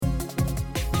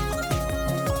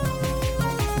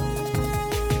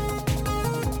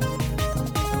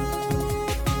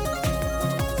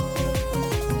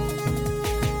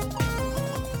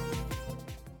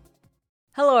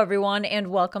everyone, and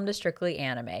welcome to Strictly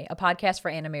Anime, a podcast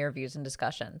for anime reviews and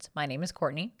discussions. My name is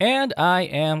Courtney. And I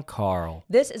am Carl.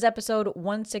 This is episode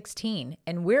 116,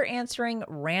 and we're answering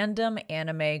random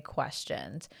anime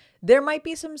questions. There might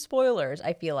be some spoilers,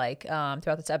 I feel like,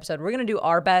 throughout this episode. We're going to do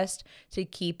our best to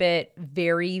keep it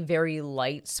very, very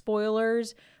light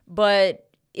spoilers, but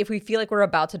if we feel like we're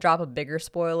about to drop a bigger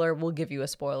spoiler, we'll give you a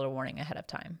spoiler warning ahead of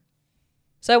time.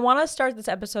 So I want to start this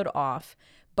episode off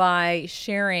by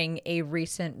sharing a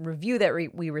recent review that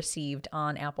we received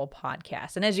on Apple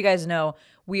Podcasts. And as you guys know,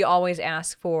 we always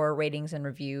ask for ratings and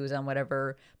reviews on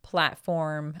whatever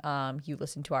platform you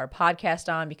listen to our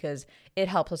podcast on because it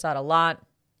helps us out a lot.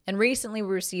 And recently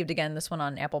we received, again, this one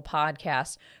on Apple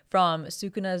Podcasts from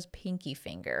Sukuna's Pinky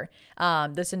Finger.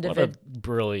 This individual, what a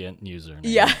brilliant username.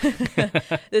 Yeah.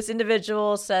 This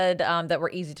individual said that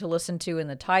we're easy to listen to in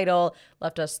the title,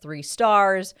 left us 3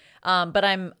 stars. But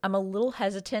I'm a little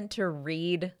hesitant to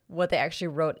read what they actually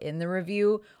wrote in the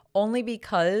review, only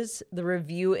because the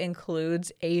review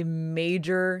includes a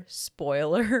major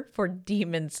spoiler for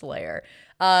Demon Slayer.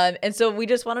 And so we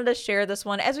just wanted to share this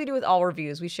one, as we do with all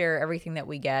reviews. We share everything that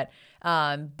we get.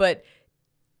 But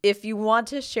if you want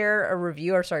to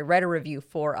write a review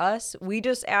for us, we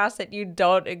just ask that you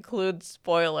don't include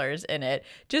spoilers in it,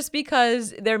 just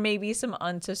because there may be some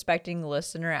unsuspecting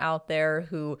listener out there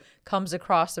who comes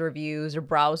across the reviews or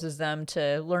browses them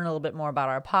to learn a little bit more about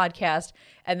our podcast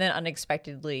and then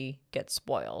unexpectedly gets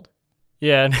spoiled.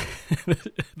 Yeah,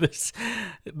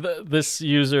 this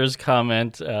user's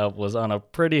comment was on a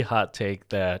pretty hot take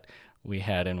that we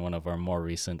had in one of our more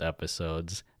recent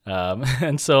episodes.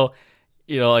 And so,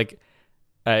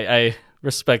 I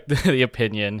respect the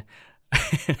opinion.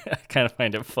 I kind of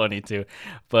find it funny too.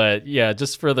 But yeah,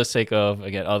 just for the sake of,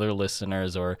 again, other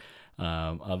listeners or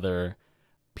other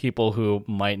people who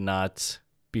might not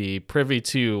be privy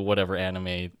to whatever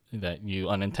anime that you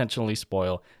unintentionally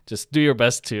spoil, just do your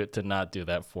best to not do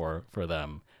that for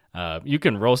them. You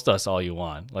can roast us all you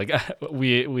want. Like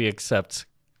we accept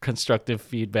constructive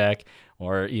feedback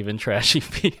or even trashy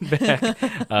feedback.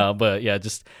 But yeah,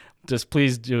 just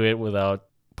please do it without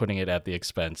putting it at the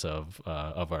expense of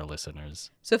our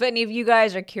listeners. So if any of you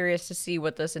guys are curious to see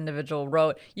what this individual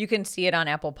wrote, you can see it on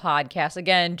Apple Podcasts.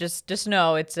 Again, just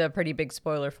know it's a pretty big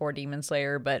spoiler for Demon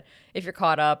Slayer, but if you're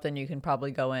caught up, then you can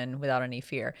probably go in without any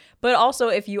fear. But also,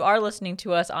 if you are listening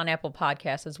to us on Apple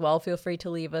Podcasts as well, feel free to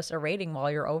leave us a rating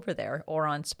while you're over there, or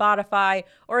on Spotify,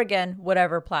 or again,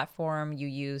 whatever platform you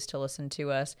use to listen to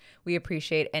us. We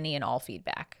appreciate any and all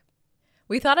feedback.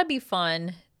 We thought it'd be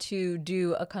fun to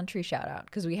do a country shout out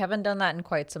because we haven't done that in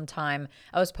quite some time.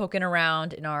 I was poking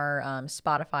around in our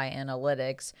Spotify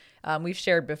analytics. We've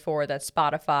shared before that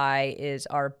Spotify is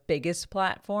our biggest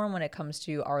platform when it comes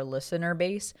to our listener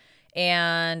base.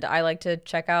 And I like to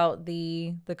check out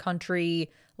the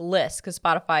country list because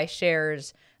Spotify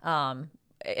shares at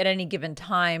any given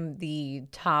time the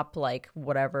top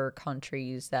whatever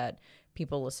countries that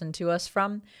people listen to us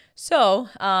from. So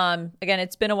again,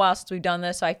 it's been a while since we've done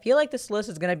this, so I feel like this list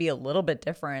is going to be a little bit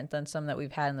different than some that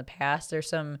we've had in the past. There's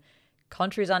some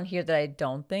countries on here that I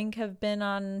don't think have been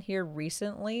on here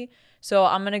recently, so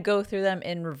I'm going to go through them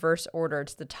in reverse order.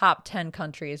 It's the top 10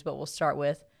 countries, but we'll start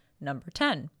with number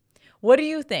 10. What do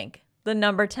you think the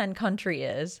number 10 country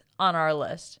is on our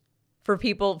list for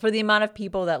the amount of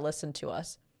people that listen to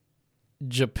us?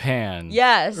 Japan.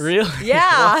 Yes. Really?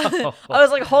 Yeah. Wow. I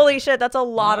was like, holy shit, that's a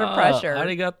lot of pressure.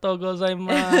 Arigato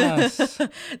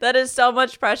gozaimasu. That is so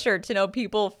much pressure to know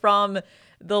people from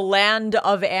the land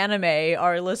of anime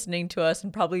are listening to us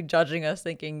and probably judging us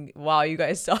thinking, wow, you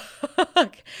guys suck.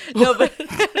 No, but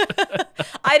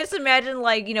I just imagine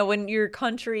when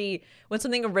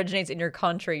something originates in your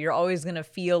country, you're always going to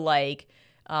feel like,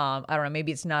 I don't know,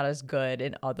 maybe it's not as good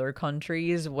in other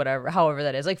countries, however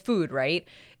that is, like food, right?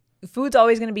 Food's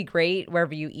always going to be great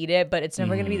wherever you eat it, but it's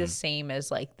never going to be the same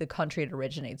as the country it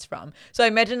originates from. So I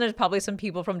imagine there's probably some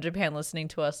people from Japan listening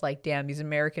to us like, damn, these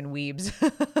American weebs.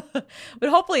 But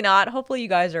hopefully not. Hopefully you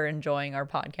guys are enjoying our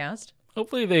podcast.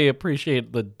 Hopefully they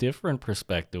appreciate the different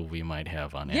perspective we might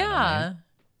have on anime. Yeah,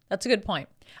 that's a good point.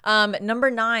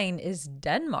 Number 9 is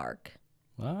Denmark.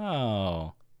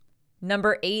 Wow.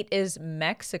 Number 8 is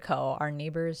Mexico, our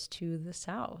neighbors to the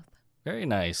south. Very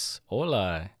nice.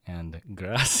 Hola and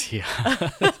gracias.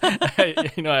 I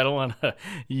don't want to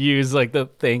use the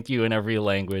thank you in every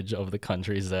language of the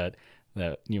countries that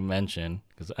you mention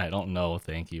because I don't know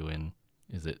thank you in,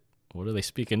 what do they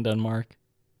speak in Denmark?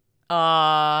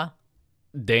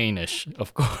 Danish,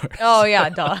 of course. Oh,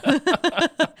 yeah, duh.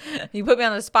 You put me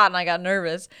on the spot and I got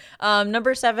nervous.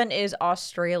 Number 7 is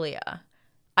Australia.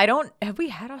 Have we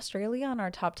had Australia on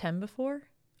our top 10 before?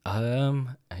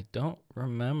 I don't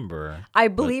remember. I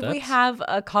But believe we have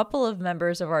a couple of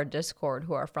members of our Discord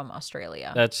who are from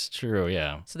Australia. that's true,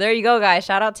 yeah. So there you go, guys.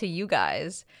 Shout out to you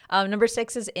guys. Number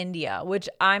 6 is India, which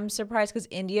I'm surprised because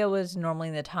India was normally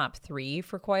in the top 3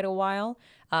 for quite a while.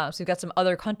 So we've got some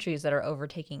other countries that are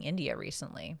overtaking India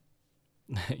recently.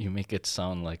 You make it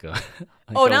sound like a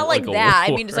Not like a that.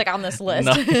 I war. mean, just like on this list.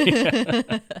 No,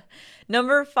 yeah.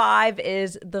 Number 5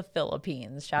 is the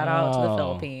Philippines. Shout out to the Oh,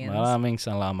 Philippines. Maraming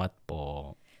salamat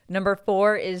po. Number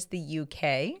 4 is the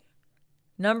UK.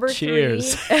 Number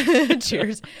Cheers. 3,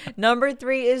 cheers. Number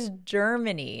 3 is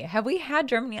Germany. Have we had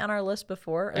Germany on our list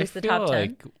before? At least the top 10?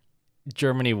 Like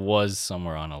Germany was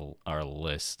somewhere on our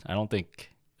list. I don't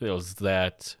think it was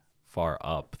that far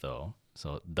up though.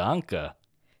 So danke.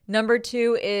 Number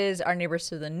 2 is our neighbors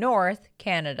to the north,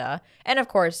 Canada. And of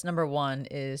course, number 1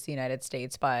 is the United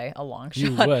States by a long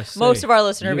shot. USA. Most of our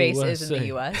listener base is in the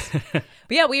USA. US. But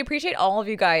yeah, we appreciate all of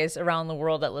you guys around the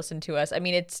world that listen to us. I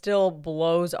mean, it still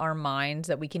blows our minds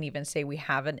that we can even say we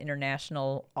have an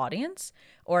international audience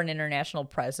or an international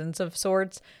presence of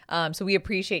sorts. So we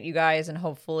appreciate you guys, and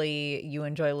hopefully you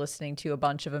enjoy listening to a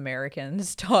bunch of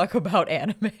Americans talk about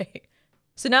anime.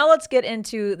 So now let's get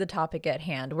into the topic at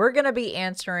hand. We're going to be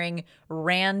answering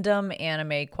random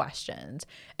anime questions.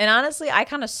 And honestly, I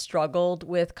kind of struggled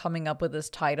with coming up with this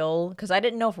title because I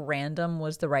didn't know if random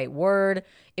was the right word,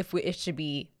 if it should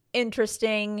be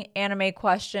interesting anime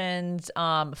questions,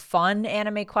 fun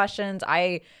anime questions.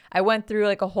 I went through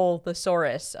like a whole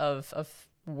thesaurus of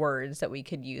words that we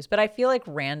could use, but I feel like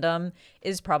random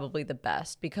is probably the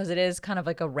best because it is kind of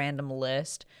like a random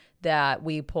list that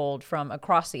we pulled from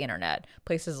across the internet,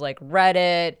 places like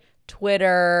Reddit,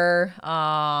 Twitter,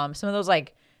 some of those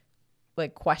like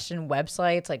question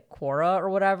websites like Quora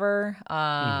or whatever,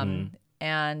 and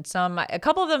a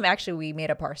couple of them actually we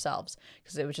made up ourselves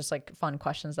because it was just like fun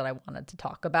questions that I wanted to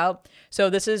talk about.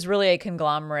 So this is really a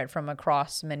conglomerate from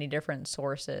across many different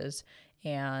sources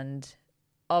and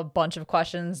a bunch of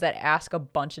questions that ask a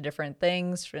bunch of different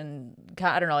things and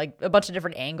I don't know, like a bunch of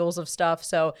different angles of stuff.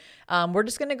 So we're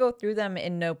just going to go through them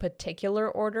in no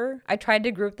particular order. I tried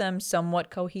to group them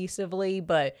somewhat cohesively,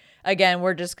 but again,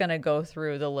 we're just going to go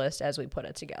through the list as we put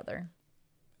it together.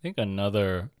 I think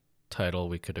another title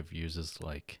we could have used is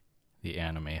like the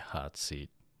anime hot seat,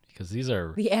 because these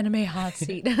are the anime hot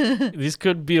seat. These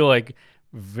could be like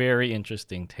very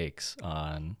interesting takes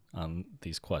on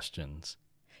these questions.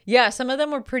 Yeah, some of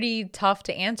them were pretty tough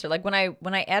to answer. Like when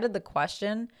I added the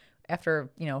question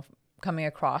after, coming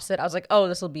across it, I was like, oh,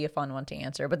 this will be a fun one to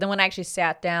answer. But then when I actually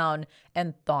sat down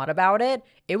and thought about it,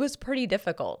 it was pretty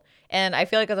difficult. And I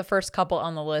feel like the first couple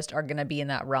on the list are going to be in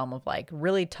that realm of like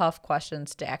really tough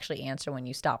questions to actually answer when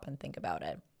you stop and think about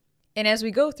it. And as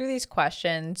we go through these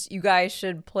questions, you guys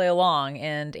should play along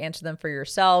and answer them for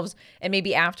yourselves. And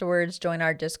maybe afterwards join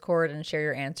our Discord and share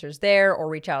your answers there, or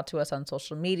reach out to us on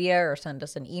social media or send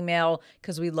us an email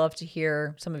because we'd love to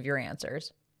hear some of your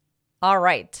answers. All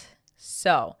right.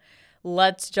 So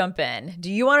let's jump in. Do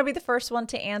you want to be the first one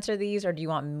to answer these, or do you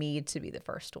want me to be the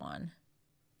first one?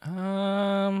 You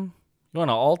want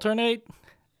to alternate?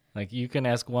 Like you can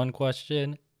ask one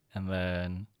question and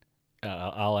then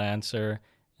I'll answer.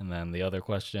 And then the other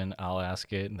question, I'll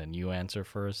ask it, and then you answer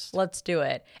first. Let's do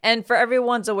it. And for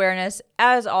everyone's awareness,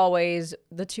 as always,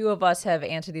 the two of us have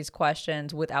answered these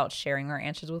questions without sharing our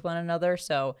answers with one another,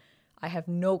 so I have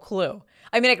no clue.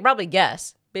 I mean, I could probably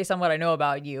guess, based on what I know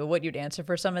about you, what you'd answer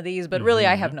for some of these, but really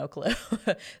I have no clue.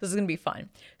 This is going to be fun.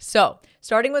 So,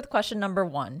 starting with question number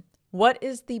 1, what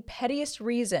is the pettiest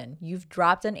reason you've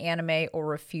dropped an anime or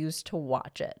refused to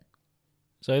watch it?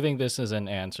 So I think this is an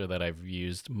answer that I've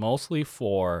used mostly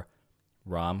for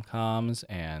rom-coms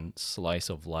and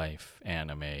slice of life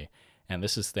anime. And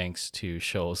this is thanks to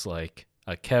shows like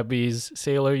Akebi's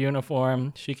Sailor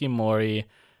Uniform, Shikimori,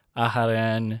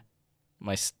 Aharen,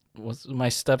 My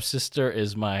Stepsister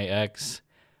is My Ex.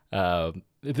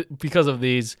 Because of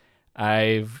these,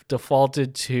 I've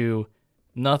defaulted to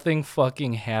nothing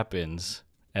fucking happens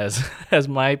as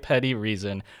my petty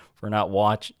reason for not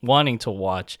wanting to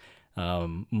watch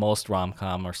most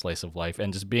rom-com or slice of life,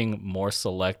 and just being more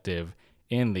selective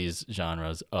in these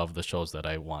genres of the shows that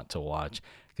I want to watch,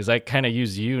 because I kind of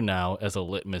use you now as a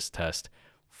litmus test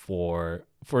for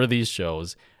these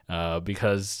shows,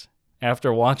 because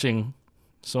after watching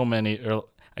so many, or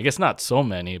I guess not so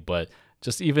many, but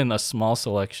just even a small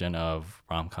selection of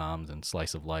rom-coms and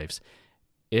slice of lives,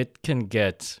 it can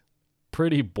get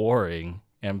pretty boring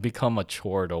and become a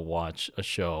chore to watch a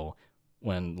show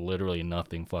when literally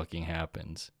nothing fucking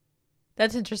happens.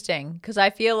 That's interesting, because I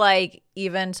feel like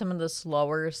even some of the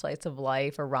slower slice of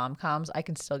life or rom-coms I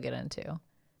can still get into.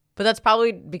 But that's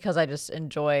probably because I just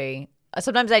enjoy.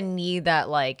 Sometimes I need that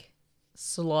like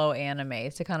slow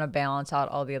anime to kind of balance out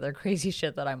all the other crazy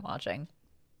shit that I'm watching.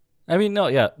 I mean, no,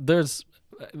 yeah. There's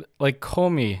like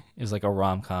Komi is like a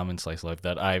rom-com and slice of life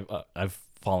that I've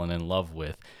fallen in love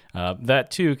with. That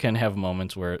too can have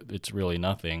moments where it's really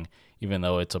nothing, even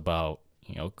though it's about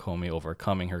Komi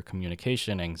overcoming her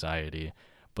communication anxiety.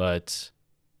 But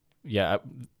yeah,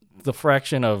 the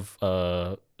fraction of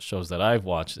shows that I've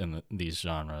watched in these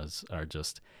genres are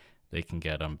just, they can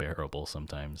get unbearable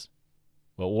sometimes.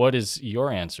 But what is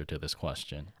your answer to this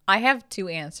question? I have two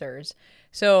answers.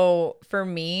 So for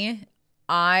me,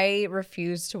 I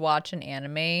refuse to watch an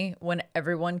anime when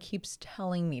everyone keeps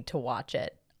telling me to watch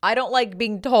it. I don't like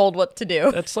being told what to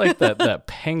do. That's like that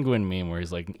penguin meme where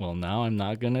he's like, well, now I'm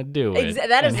not going to do it.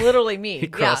 That is literally me. He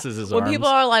crosses his when arms. people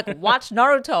are like, watch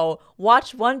Naruto,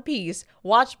 watch One Piece,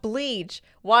 watch Bleach,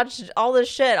 watch all this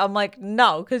shit. I'm like,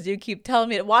 no, because you keep telling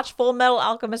me to watch Full Metal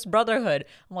Alchemist Brotherhood.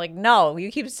 I'm like, no,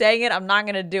 you keep saying it. I'm not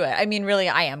going to do it. I mean, really,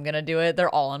 I am going to do it. They're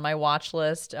all on my watch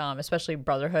list, especially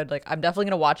Brotherhood. Like, I'm definitely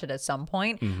going to watch it at some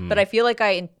point. But I feel like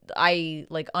I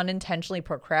like unintentionally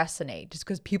procrastinate just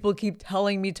because people keep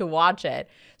telling me to watch it.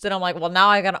 So then I'm like, well, now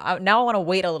I want to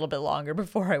wait a little bit longer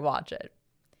before I watch it.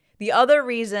 The other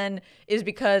reason is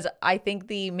because I think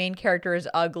the main character is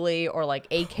ugly, or like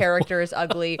a character is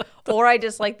ugly, or I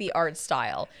just like the art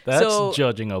style. That's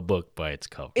judging a book by its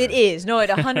cover. It is. No, it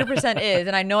 100% is.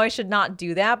 And I know I should not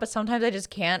do that, but sometimes I just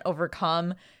can't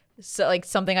overcome like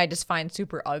something I just find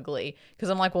super ugly, because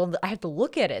I'm like, well, I have to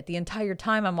look at it the entire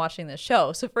time I'm watching this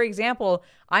show. So for example,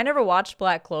 I never watched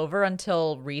Black Clover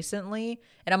until recently,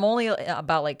 and I'm only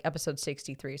about like episode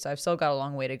 63, so I've still got a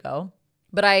long way to go.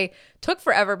 But I took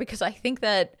forever because I think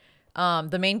that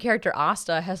the main character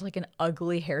Asta has like an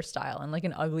ugly hairstyle and like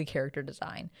an ugly character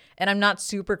design, and I'm not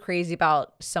super crazy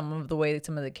about some of the way that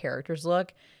some of the characters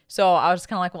look. So I was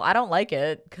kind of like, well, I don't like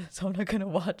it, so I'm not gonna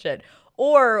watch it.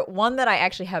 Or one that I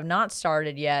actually have not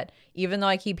started yet, even though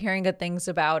I keep hearing good things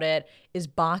about it, is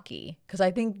Baki. Because I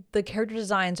think the character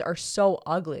designs are so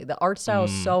ugly. The art style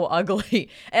is so ugly.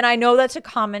 And I know that's a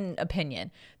common opinion.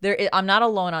 I'm not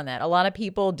alone on that. A lot of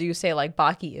people do say like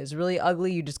Baki is really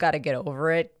ugly. You just got to get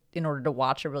over it in order to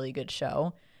watch a really good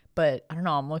show. But I don't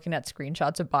know. I'm looking at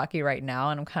screenshots of Baki right now,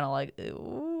 and I'm kind of like,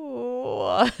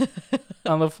 ooh.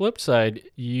 On the flip side,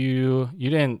 you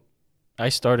didn't. I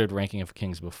started Ranking of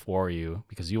Kings before you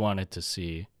because you wanted to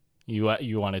see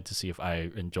if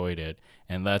I enjoyed it,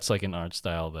 and that's like an art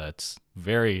style that's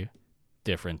very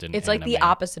different in It's anime. like the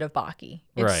opposite of Baki.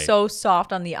 It's Right. so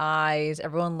soft on the eyes.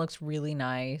 Everyone looks really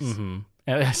nice. Mm-hmm.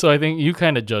 And so I think you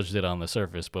kind of judged it on the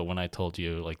surface, but when I told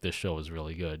you like this show was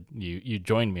really good, you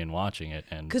joined me in watching it,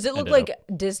 and Because it looked ended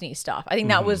like Disney stuff. I think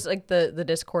that was like the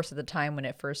discourse at the time when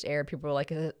it first aired. People were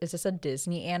like, is this a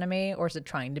Disney anime, or is it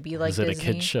trying to be like Disney. Disney? Is it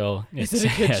a kid show? Is it a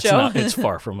kid It's show? not, it's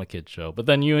far from a kid show. But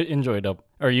then you enjoyed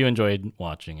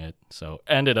watching it, so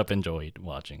ended up enjoyed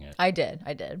watching it. I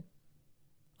did.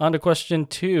 On to question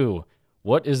 2.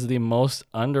 What is the most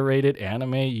underrated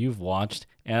anime you've watched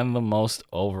and the most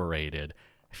overrated?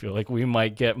 I feel like we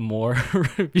might get more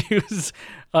reviews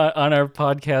on our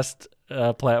podcast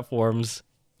platforms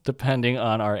depending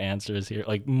on our answers here.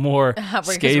 Like more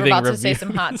Because scathing we're about reviews. to say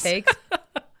some hot takes.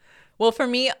 Well, for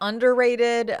me,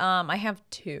 underrated, I have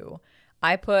 2.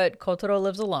 I put Kotaro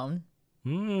Lives Alone.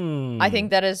 I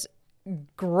think that is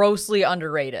grossly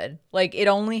underrated. Like, it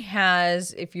only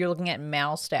has, if you're looking at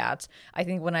MAL stats, I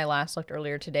think when I last looked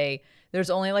earlier today, there's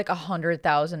only like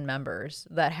 100,000 members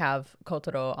that have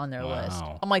Kotaro on their list.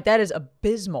 I'm like, that is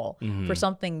abysmal for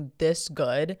something this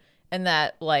good, and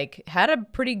that like had a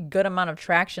pretty good amount of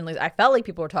traction. Like, I felt like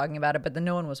people were talking about it, but then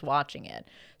no one was watching it.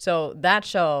 So that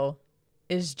show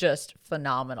is just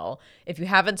phenomenal. If you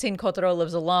haven't seen Kotaro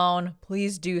Lives Alone,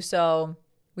 please do so.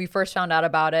 We first found out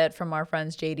about it from our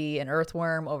friends JD and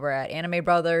Earthworm over at Anime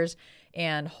Brothers,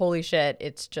 and holy shit,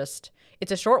 it's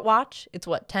a short watch. It's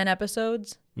 10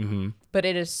 episodes? But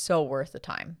it is so worth the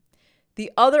time.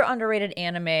 The other underrated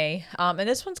anime, and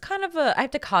this one's kind of I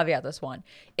have to caveat this one.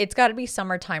 It's got to be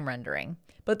Summertime Rendering.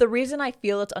 But the reason I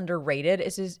feel it's underrated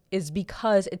is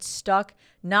because it's stuck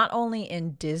not only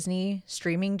in Disney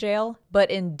streaming jail,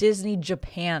 but in Disney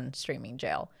Japan streaming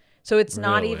jail. So it's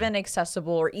not Really? even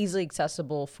accessible or easily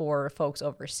accessible for folks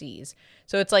overseas.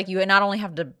 So it's like you not only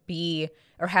have to be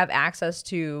or have access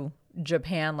to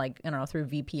Japan, like, I don't know, through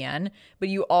VPN, but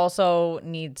you also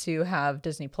need to have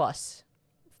Disney Plus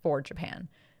for Japan.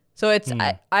 So it's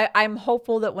I'm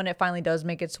hopeful that when it finally does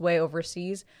make its way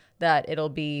overseas, that it'll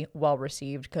be well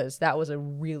received, because that was a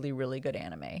really, really good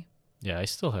anime. Yeah, I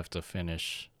still have to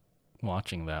finish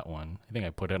watching that one. I think I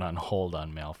put it on hold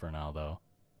on mail for now, though.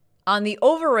 On the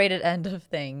overrated end of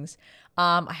things,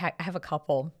 I have a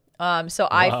couple.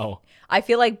 Wow. I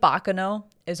feel like Baccano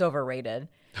is overrated.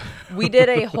 We did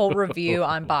a whole review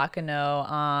on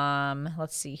Baccano.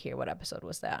 Let's see here. What episode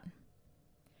was that?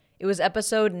 It was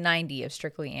episode 90 of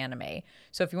Strictly Anime.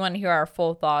 So if you want to hear our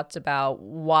full thoughts about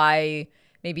why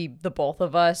maybe the both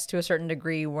of us, to a certain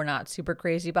degree, were not super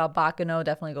crazy about Baccano,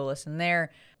 definitely go listen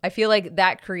there. I feel like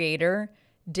that creator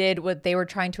did what they were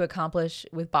trying to accomplish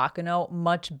with Baccano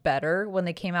much better when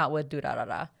they came out with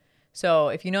Durarara. So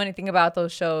if you know anything about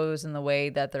those shows and the way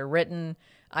that they're written,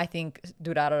 I think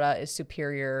Durarara is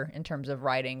superior in terms of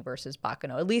writing versus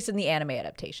Baccano, at least in the anime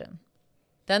adaptation.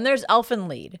 Then there's Elfen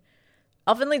Lied.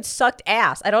 Elfen Lied sucked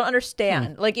ass. I don't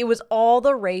understand. Like, it was all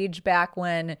the rage back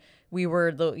when we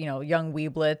were the young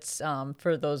weeblets,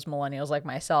 for those millennials like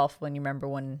myself, when you remember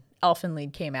when Elfen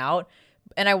Lied came out.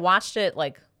 And I watched it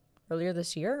like earlier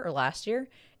this year or last year.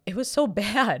 It was so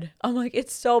bad. I'm like,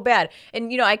 it's so bad.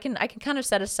 And I can kind of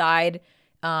set aside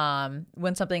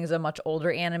when something is a much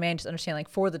older anime and just understand, like,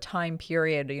 for the time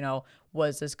period,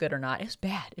 was this good or not? It was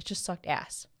bad. It just sucked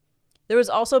ass. There was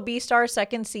also Beastar's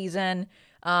second season.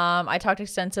 I talked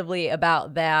extensively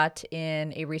about that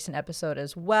in a recent episode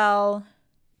as well,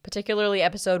 particularly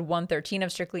episode 113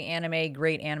 of Strictly Anime,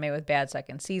 great anime with bad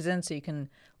second season, so you can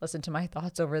listen to my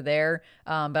thoughts over there.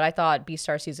 But I thought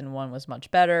Beastar season 1 was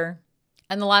much better.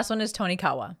 And the last one is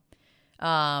Tonikawa.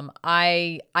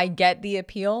 I get the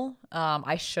appeal.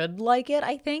 I should like it,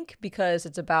 I think, because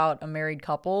it's about a married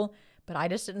couple, but I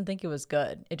just didn't think it was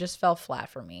good. It just fell flat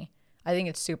for me. I think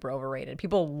it's super overrated.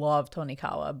 People love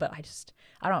Tonikawa, but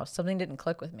I don't know, something didn't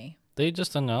click with me. They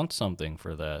just announced something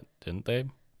for that, didn't they?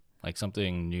 Like,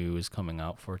 something new is coming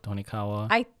out for Tonikawa.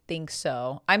 I think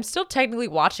so. I'm still technically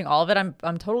watching all of it.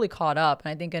 I'm totally caught up,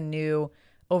 and I think a new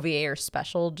OVA or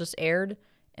special just aired,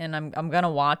 and I'm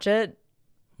gonna watch it.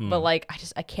 But like,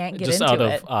 I can't get just into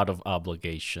it. out of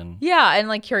obligation. Yeah, and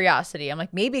like curiosity. I'm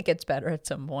like, maybe it gets better at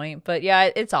some point, but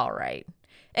yeah, it's all right.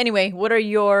 Anyway, what are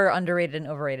your underrated and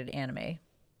overrated anime?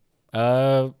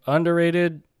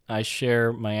 Underrated, I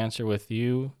share my answer with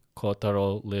you.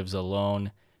 Kotaro Lives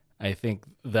Alone. I think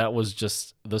that was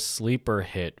just the sleeper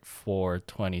hit for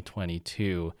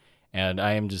 2022. And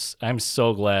I'm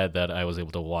so glad that I was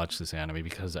able to watch this anime,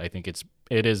 because I think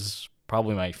it is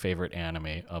probably my favorite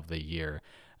anime of the year.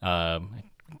 I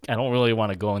don't really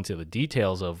want to go into the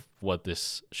details of what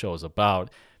this show is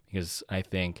about, because I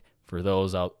think for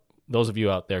those of you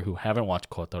out there who haven't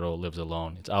watched Kotaro Lives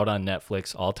Alone, it's out on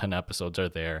Netflix. All 10 episodes are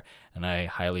there, and I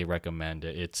highly recommend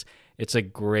it. It's a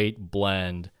great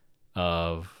blend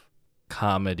of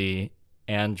comedy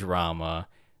and drama,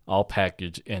 all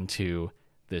packaged into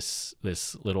this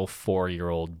little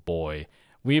 4-year-old boy.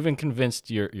 We even convinced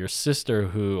your sister,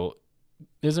 who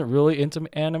isn't really into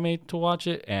anime, to watch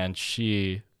it, and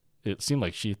it seemed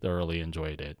like she thoroughly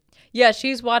enjoyed it. Yeah,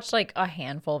 she's watched like a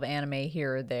handful of anime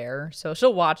here or there, so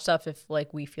she'll watch stuff if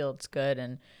like we feel it's good,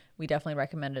 and we definitely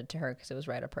recommend it to her because it was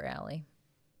right up her alley.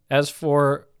 As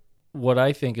for what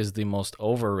I think is the most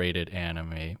overrated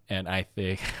anime, and I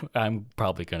think I'm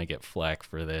probably going to get flack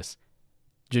for this,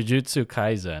 Jujutsu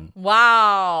Kaisen.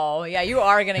 Wow. Yeah, you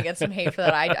are going to get some hate for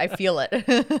that. I feel it.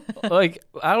 Like,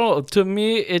 I don't know. To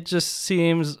me, it just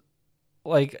seems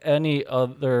like any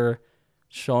other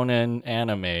shonen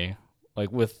anime.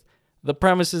 Like, with the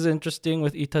premise is interesting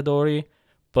with Itadori,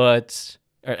 but,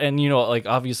 and like,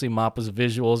 obviously Mappa's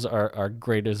visuals are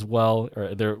great as well,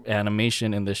 or their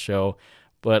animation in this show.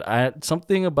 But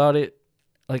something about it,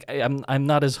 like, I'm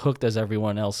not as hooked as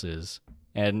everyone else is.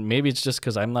 And maybe it's just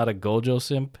because I'm not a Gojo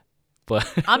simp, but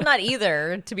I'm not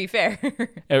either, to be fair.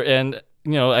 And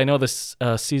I know this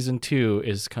season 2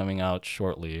 is coming out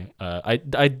shortly.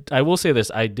 I will say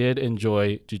this: I did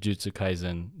enjoy Jujutsu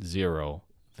Kaisen 0,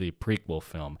 the prequel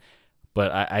film,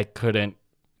 but I couldn't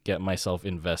get myself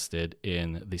invested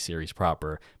in the series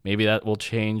proper. Maybe that will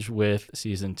change with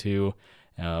season 2.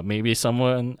 Maybe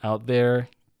someone out there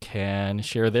can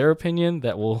share their opinion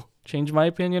that will change my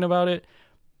opinion about it,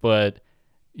 but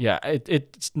yeah,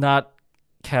 it's not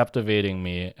captivating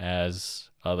me as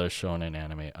other shonen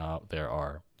anime out there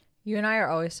are. You and I are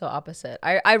always so opposite.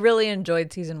 I really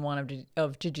enjoyed season 1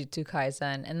 of Jujutsu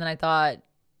Kaisen, and then I thought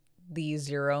the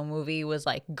Zero movie was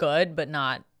like good, but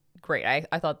not great.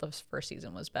 I thought the first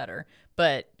season was better.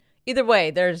 But either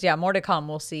way, there's more to come.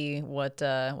 We'll see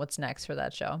what's next for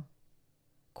that show.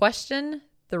 Question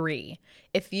 3.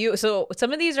 So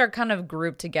some of these are kind of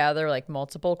grouped together, like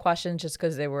multiple questions, just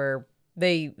because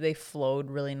they flowed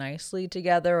really nicely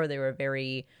together, or they were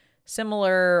very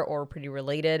similar or pretty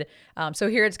related. So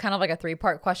here it's kind of like a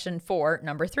 3-part question for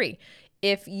number 3.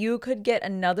 If you could get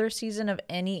another season of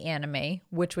any anime,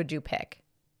 which would you pick?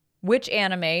 Which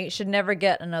anime should never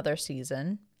get another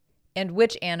season? And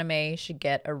which anime should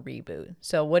get a reboot?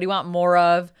 So what do you want more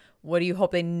of? What do you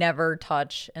hope they never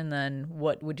touch? And then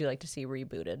what would you like to see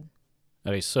rebooted?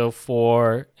 Okay, so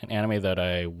for an anime that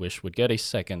I wish would get a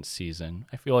second season,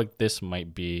 I feel like this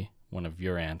might be one of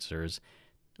your answers.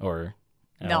 Or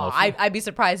I don't know No, if I'd be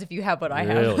surprised if you have what I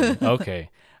really? have. Okay.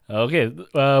 Okay.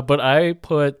 But I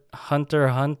put Hunter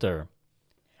x Hunter.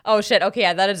 Oh shit. Okay,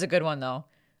 yeah, that is a good one though.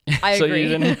 I So agree. you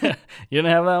didn't you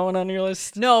didn't have that one on your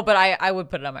list? No, but I would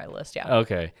put it on my list, yeah.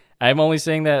 Okay. I'm only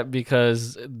saying that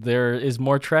because there is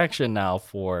more traction now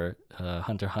for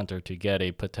Hunter x Hunter to get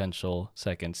a potential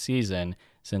second season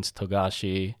since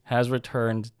Togashi has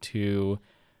returned to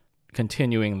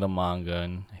continuing the manga.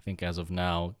 And I think as of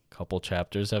now, a couple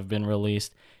chapters have been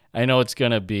released. I know it's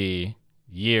going to be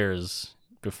years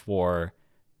before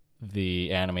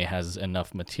the anime has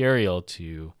enough material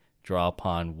to draw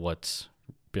upon what's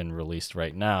been released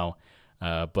right now.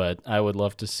 But I would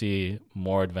love to see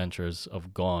more adventures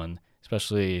of Gon,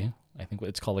 especially I think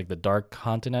it's called like the Dark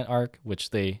Continent arc, which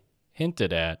they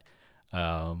hinted at.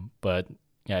 But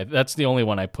yeah, that's the only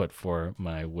one I put for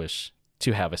my wish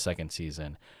to have a second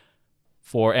season.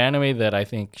 For anime that I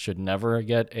think should never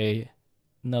get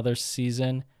another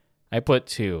season, I put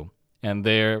two, and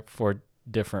they're for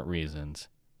different reasons.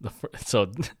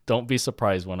 So don't be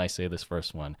surprised when I say this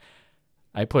first one.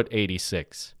 I put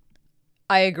 86.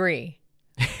 I agree.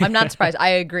 I'm not surprised. I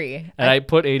agree. And I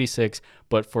put 86,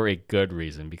 but for a good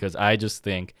reason, because I just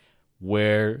think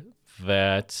where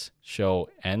that show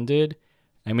ended,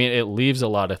 I mean, it leaves a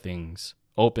lot of things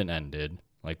open-ended,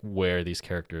 like where these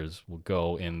characters will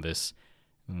go in this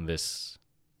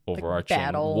overarching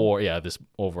battle. war. Yeah, this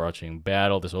overarching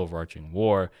battle, this overarching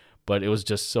war. But it was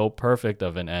just so perfect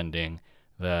of an ending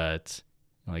that,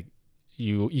 like,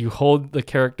 you hold the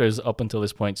characters up until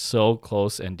this point so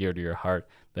close and dear to your heart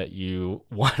that you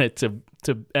want it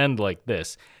to end like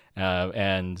this.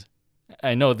 And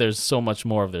I know there's so much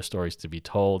more of their stories to be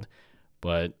told,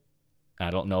 but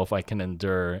I don't know if I can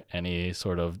endure any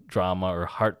sort of drama or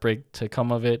heartbreak to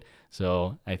come of it.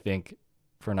 So I think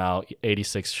for now,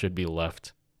 86 should be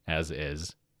left as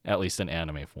is, at least in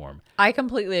anime form. I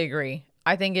completely agree.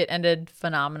 I think it ended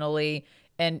phenomenally.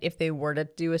 And if they were to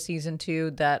do a season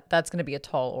 2, that's going to be a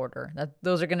tall order.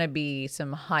 Those are going to be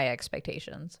some high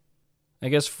expectations. I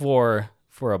guess for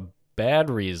a bad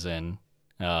reason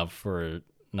for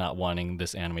not wanting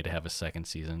this anime to have a second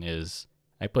season is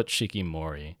I put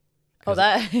Shikimori. Oh,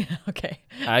 that okay.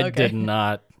 I Okay. did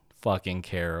not fucking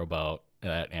care about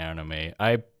that anime.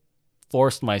 I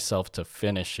forced myself to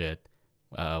finish it.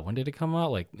 When did it come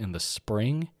out? Like in the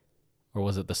spring, or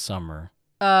was it the summer?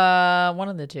 One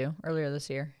of the two earlier this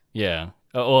year. Yeah.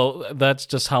 Well, that's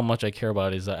just how much I care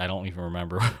about it, is that I don't even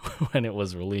remember when it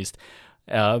was released.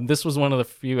 This was one of the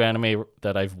few anime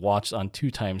that I've watched on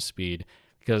 2x speed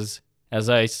because, as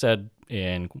I said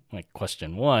in like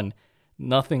question 1,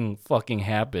 nothing fucking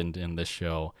happened in this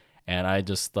show, and I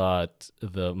just thought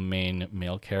the main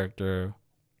male character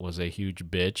was a huge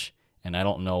bitch, and I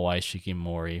don't know why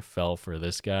Shikimori fell for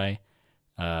this guy.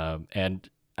 And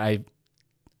I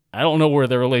don't know where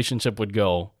their relationship would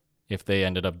go if they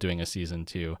ended up doing a season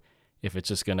 2. If it's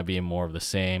just going to be more of the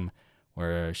same,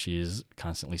 where she's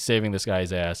constantly saving this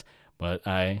guy's ass. But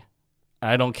I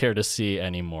don't care to see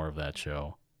any more of that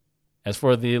show. As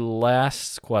for the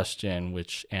last question,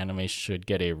 which anime should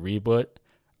get a reboot?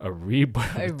 A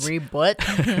reboot? A reboot?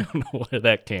 I don't know where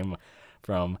that came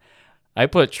from. I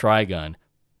put Trigun,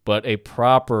 but a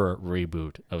proper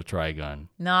reboot of Trigun.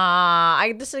 Nah,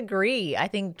 I disagree. I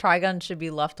think Trigun should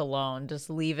be left alone. Just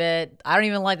leave it. I don't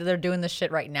even like that they're doing this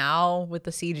shit right now with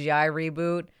the CGI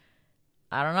reboot.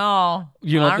 I don't know.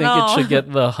 You don't I think know. it should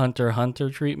get the Hunter x Hunter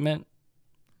treatment?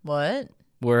 What?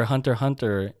 Where Hunter x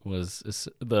Hunter was,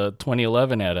 the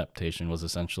 2011 adaptation was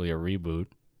essentially a reboot.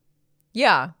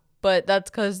 Yeah, but that's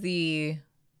because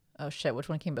oh shit, which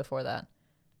one came before that?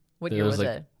 What year was like,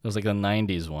 it? It was like a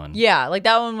 90s one. Yeah, like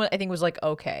that one I think was like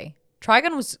okay.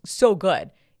 Trigun was so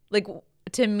good. Like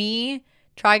to me,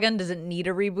 Trigun doesn't need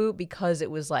a reboot because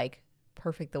it was like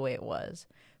perfect the way it was.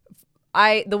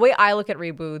 The way I look at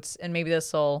reboots, and maybe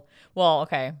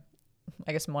okay,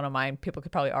 I guess one of mine, people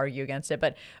could probably argue against it,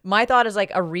 but my thought is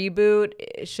like a reboot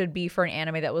should be for an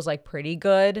anime that was like pretty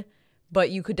good, but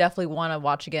you could definitely want to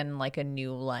watch again in like a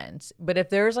new lens. But if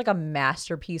there's like a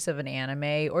masterpiece of an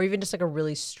anime, or even just like a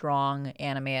really strong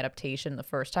anime adaptation the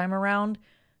first time around,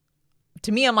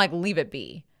 to me, I'm like, leave it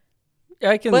be.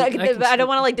 I can. But I don't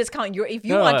want to like discount if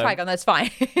you want Trigun, that's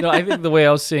fine. No, I think the way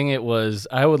I was seeing it was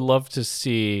I would love to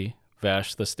see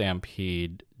Vash the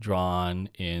Stampede drawn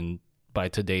in by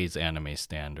today's anime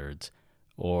standards,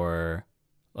 or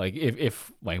Like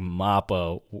if like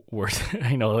Mappa were to,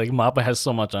 I know like Mappa has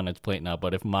so much on its plate now,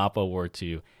 but if Mappa were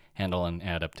to handle an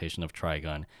adaptation of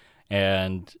Trigun,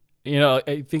 and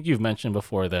I think you've mentioned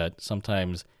before that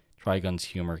sometimes Trigun's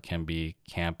humor can be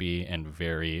campy and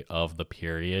very of the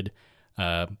period.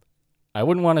 I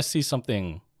wouldn't want to see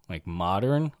something like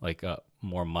modern, like a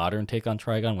more modern take on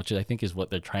Trigun, which I think is what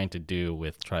they're trying to do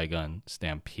with Trigun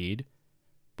Stampede,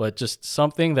 but just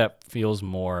something that feels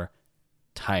more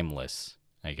timeless,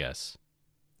 I guess.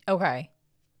 Okay.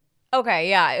 Okay,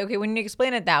 yeah. Okay, when you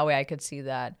explain it that way, I could see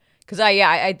that. Because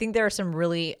I think there are some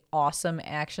really awesome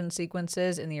action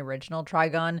sequences in the original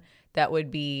Trigun that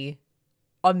would be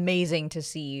amazing to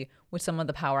see with some of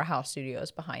the powerhouse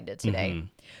studios behind it today. Mm-hmm.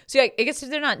 So yeah, I guess if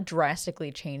they're not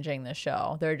drastically changing the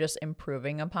show, they're just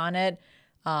improving upon it,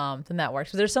 then that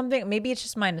works. But there's something, maybe it's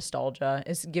just my nostalgia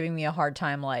is giving me a hard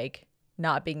time, like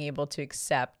not being able to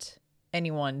accept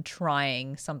anyone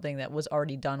trying something that was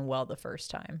already done well the first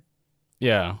time.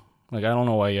 Yeah. Like, I don't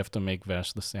know why you have to make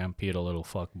Vash the Stampede a little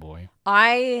fuckboy.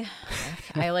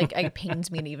 It pains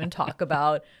me to even talk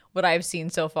about what I've seen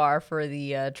so far for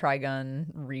the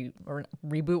Trigun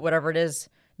reboot, whatever it is.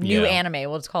 New anime.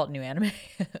 We'll just call it new anime.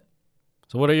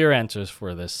 So what are your answers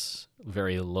for this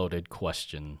very loaded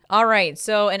question? All right.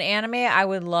 So an anime I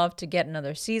would love to get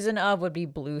another season of would be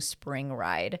Blue Spring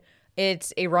Ride.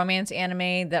 It's a romance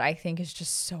anime that I think is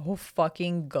just so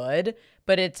fucking good,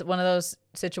 but it's one of those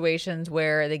situations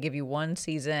where they give you one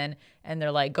season and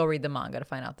they're like, go read the manga to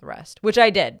find out the rest, which I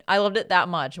did. I loved it that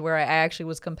much where I actually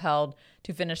was compelled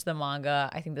to finish the manga.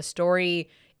 I think the story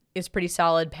is pretty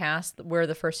solid past where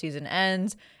the first season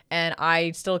ends, and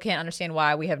I still can't understand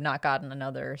why we have not gotten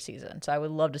another season. So I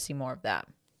would love to see more of that.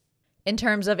 In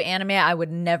terms of anime, I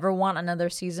would never want another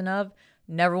season of.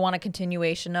 Never want a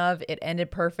continuation of. It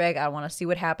ended perfect. I want to see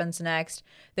what happens next.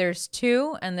 There's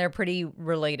two, and they're pretty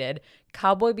related.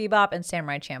 Cowboy Bebop and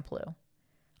Samurai Champloo.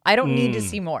 I don't need to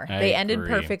see more. They ended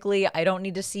perfectly. I don't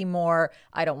need to see more.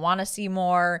 I don't want to see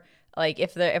more. Like,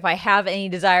 if I have any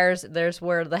desires, there's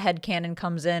where the headcanon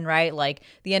comes in, right? Like,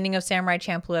 the ending of Samurai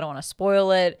Champloo, I don't want to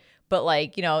spoil it. But,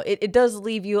 like, it does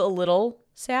leave you a little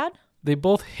sad. They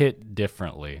both hit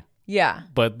differently. Yeah.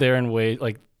 But they're in way,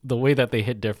 like, the way that they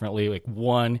hit differently, like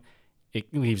one,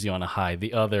 it leaves you on a high.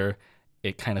 The other,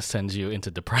 it kind of sends you into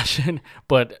depression.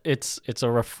 But it's a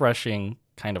refreshing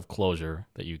kind of closure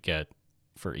that you get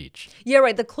for each. Yeah,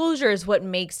 right. The closure is what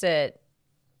makes it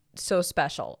so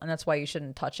special, and that's why you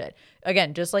shouldn't touch it.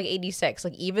 Again, just like 86,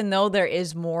 like even though there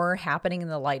is more happening in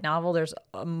the light novel, there's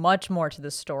much more to the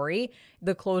story.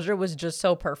 The closure was just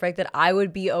so perfect that I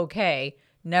would be okay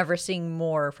never seeing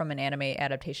more from an anime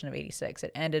adaptation of 86.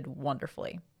 It ended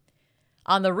wonderfully.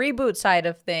 On the reboot side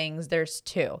of things, there's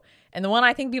two. And the one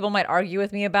I think people might argue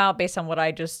with me about based on what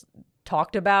I just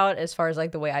talked about as far as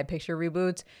like the way I picture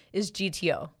reboots is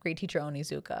GTO, Great Teacher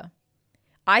Onizuka.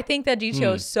 I think that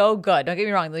GTO is so good. Don't get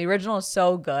me wrong. The original is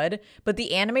so good, but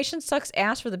the animation sucks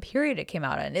ass for the period it came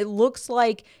out in. It looks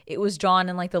like it was drawn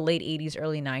in like the late 80s,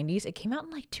 early 90s. It came out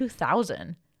in like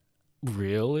 2000.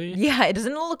 Really? Yeah, it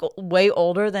doesn't look way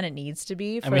older than it needs to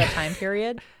be for that time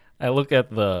period. I look at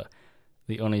the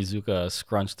Onizuka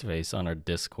scrunched face on our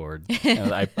Discord,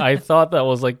 and I thought that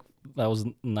was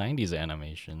 90s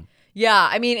animation. Yeah,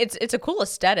 I mean, it's a cool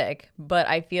aesthetic, but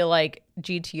I feel like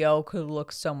GTO could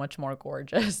look so much more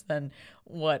gorgeous than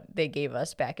what they gave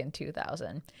us back in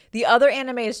 2000. The other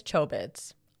anime is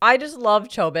Chobits. I just love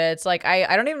Chobits. Like,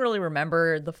 I don't even really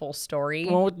remember the full story.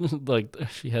 Well, like,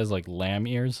 she has, like, lamb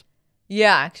ears.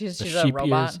 Yeah, she's a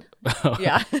robot.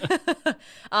 Yeah.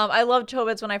 I loved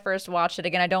Chobits when I first watched it.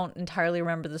 Again, I don't entirely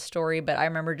remember the story, but I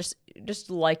remember just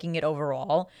liking it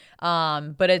overall.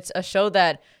 But it's a show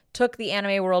that took the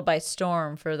anime world by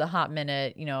storm for the hot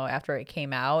minute, after it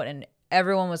came out, and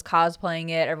everyone was cosplaying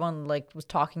it. Everyone was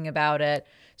talking about it.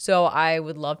 So I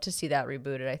would love to see that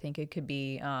rebooted. I think it could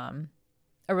be a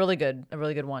really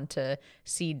good one to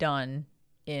see done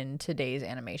in today's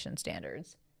animation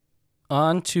standards.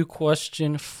 On to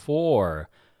question 4.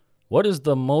 What is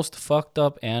the most fucked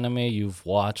up anime you've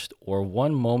watched, or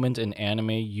one moment in anime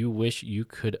you wish you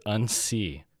could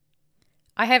unsee?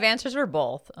 I have answers for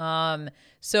both.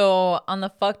 So on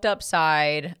the fucked up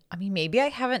side, I mean, maybe I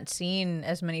haven't seen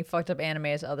as many fucked up anime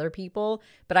as other people,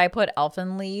 but I put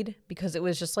Elfen Lied because it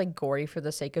was just like gory for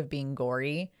the sake of being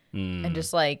gory. And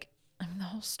just like, the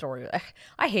whole story.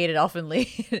 I hated Elfen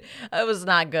Lied. It was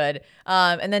not good.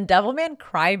 And then Devilman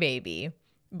Crybaby,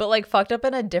 but like fucked up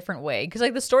in a different way. Because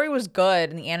like the story was good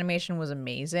and the animation was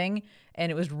amazing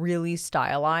and it was really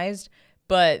stylized.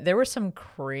 But there were some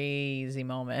crazy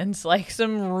moments, like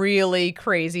some really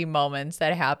crazy moments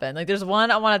that happened. Like there's one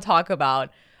I want to talk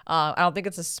about. I don't think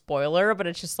it's a spoiler, but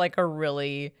it's just like a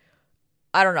really,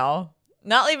 I don't know,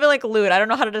 not even like lewd. I don't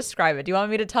know how to describe it. Do you want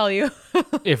me to tell you?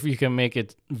 If you can make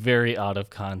it very out of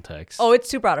context. Oh, it's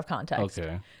super out of context.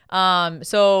 Okay.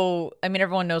 So I mean,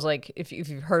 everyone knows, like, if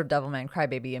you've heard of Devilman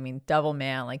Crybaby, I mean,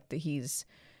 Devilman, like he's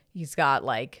got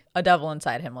like a devil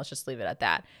inside him. Let's just leave it at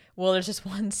that. Well, there's just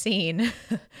one scene,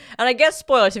 and I guess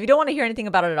spoilers. If you don't want to hear anything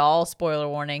about it at all, spoiler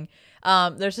warning.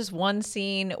 There's this one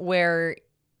scene where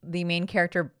the main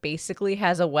character basically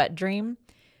has a wet dream,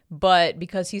 but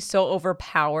because he's so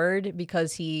overpowered,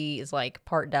 because he is like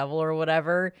part devil or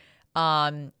whatever,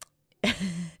 when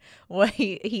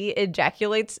he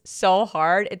ejaculates so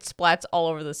hard it splats all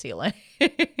over the ceiling.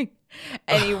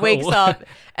 And he wakes up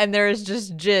and there's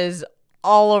just jizz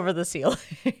all over the ceiling.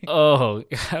 Oh,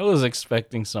 I was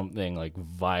expecting something like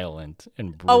violent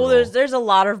and brutal. Oh, well, there's a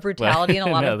lot of brutality and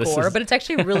a lot No, of gore, but it's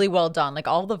actually really well done. Like,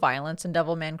 all the violence in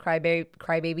Devilman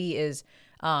Crybaby is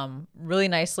really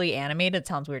nicely animated. It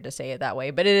sounds weird to say it that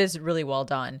way, but it is really well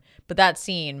done. But that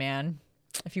scene, man,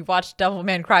 if you've watched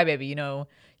Devilman Crybaby, you know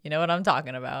what I'm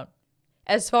talking about.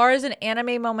 As far as an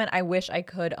anime moment I wish I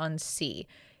could unsee,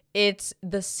 it's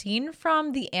the scene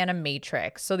from the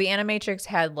Animatrix. So the Animatrix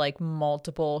had like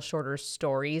multiple shorter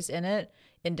stories in it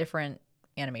in different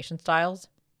animation styles.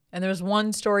 And there was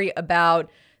one story about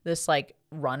this like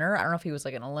runner. I don't know if he was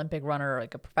like an Olympic runner or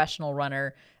like a professional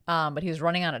runner, but he was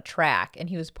running on a track and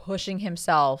he was pushing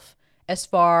himself as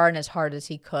far and as hard as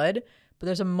he could. But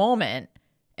there's a moment,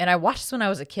 and I watched this when I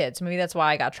was a kid, so maybe that's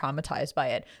why I got traumatized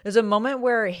by it. There's a moment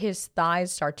where his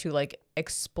thighs start to like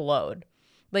explode.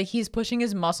 Like, he's pushing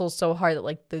his muscles so hard that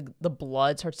like the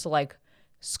blood starts to like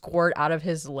squirt out of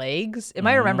his legs. Am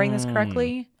I remembering this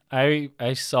correctly?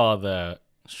 I saw the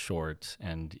short,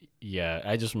 and yeah,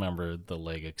 I just remember the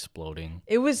leg exploding.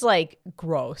 It was like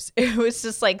gross. It was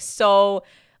just like so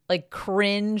like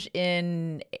cringe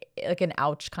in like an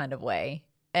ouch kind of way.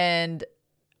 And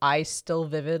I still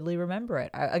vividly remember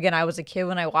it. I was a kid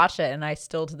when I watched it, and I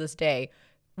still to this day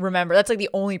remember. That's like the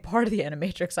only part of the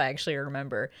Animatrix I actually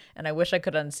remember, and I wish I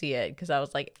could unsee it because I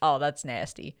was like, oh, that's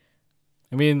nasty.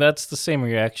 I mean, that's the same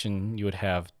reaction you would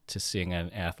have to seeing an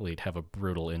athlete have a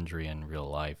brutal injury in real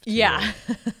life, too. Yeah,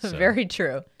 So, very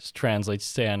true. just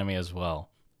translates to anime as well.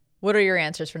 What are your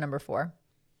answers for number 4?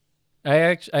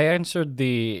 I answered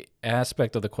the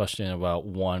aspect of the question about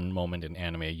one moment in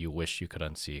anime you wish you could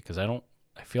unsee, because I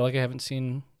feel like I haven't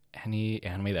seen any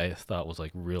anime that I thought was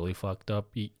like really fucked up,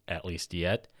 at least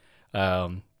yet.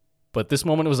 But this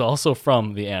moment was also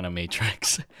from the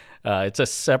Animatrix. It's a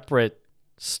separate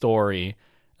story.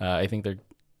 I think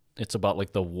it's about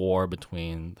like the war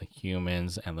between the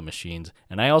humans and the machines.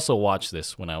 And I also watched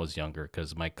this when I was younger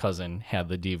because my cousin had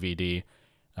the DVD.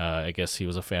 I guess he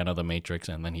was a fan of the Matrix,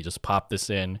 and then he just popped this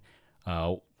in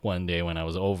one day when I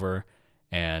was over.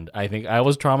 And I think I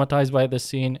was traumatized by this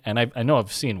scene. And I know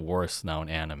I've seen worse now in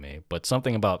anime, but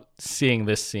something about seeing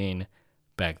this scene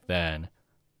back then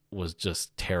was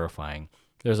just terrifying.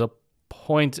 There's a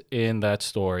point in that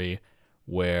story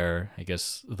where I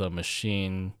guess the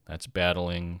machine that's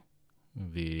battling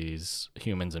these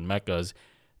humans and mechas,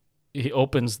 he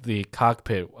opens the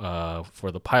cockpit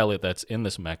for the pilot that's in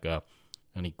this mecha,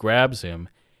 and he grabs him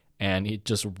and he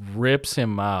just rips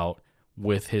him out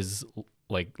with his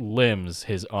like limbs,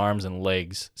 his arms and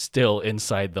legs still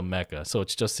inside the mecha. So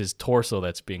it's just his torso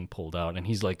that's being pulled out, and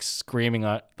he's like screaming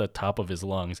at the top of his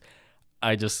lungs.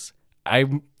 I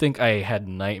think I had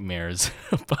nightmares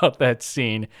about that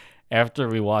scene after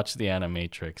we watched the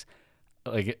Animatrix.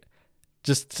 Like,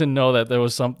 just to know that there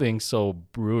was something so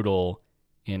brutal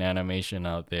in animation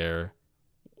out there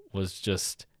was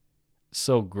just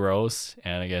so gross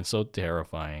and again so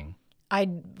terrifying. I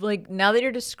like, now that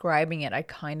you're describing it, I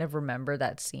kind of remember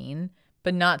that scene,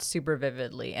 but not super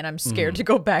vividly, and I'm scared to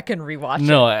go back and rewatch it.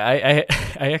 No, I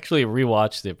actually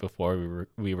rewatched it before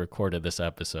we recorded this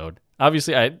episode.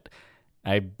 Obviously,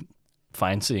 I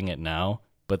find seeing it now,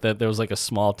 but that there was like a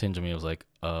small tinge of me. I was like,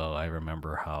 oh, I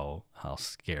remember how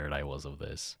scared I was of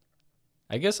this.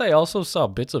 I guess I also saw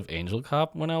bits of Angel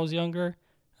Cop when I was younger.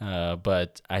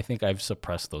 But I think I've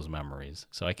suppressed those memories.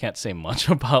 So I can't say much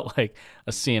about like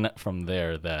a scene from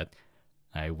there that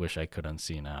I wish I could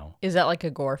unsee now. Is that like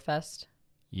a gore fest?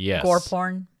 Yes. Gore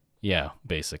porn? Yeah,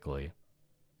 basically.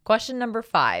 Question number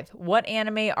 5. What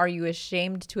anime are you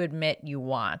ashamed to admit you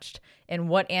watched? And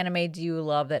what anime do you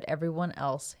love that everyone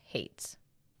else hates?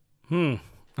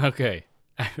 Okay.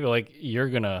 I feel like you're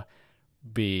going to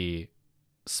be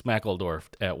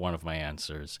smackledorfed at one of my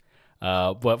answers.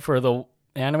 But for the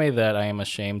anime that I am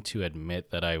ashamed to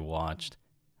admit that I watched,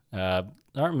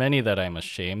 aren't many that I'm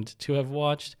ashamed to have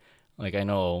watched. Like, I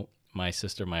know my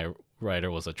sister might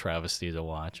writer was a travesty to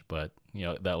watch, but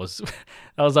that was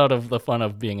that was out of the fun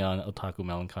of being on Otaku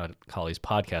Melancholy's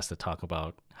podcast to talk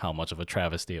about how much of a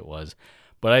travesty it was.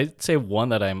 But I'd say one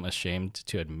that I'm ashamed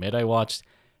to admit I watched,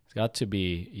 it's got to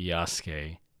be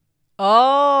Yasuke.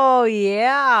 Oh,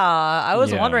 yeah. I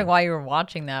was Yeah. wondering why you were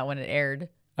watching that when it aired.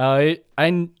 I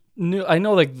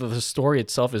know like the story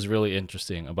itself is really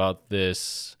interesting about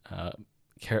this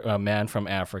a man from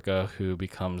Africa who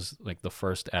becomes like the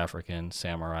first African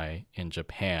samurai in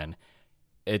Japan.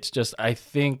 It's just, I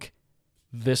think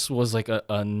this was like a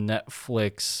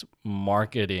Netflix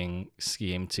marketing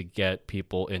scheme to get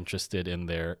people interested in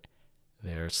their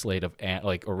slate of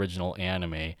like original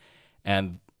anime,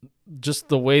 and just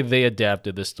the way they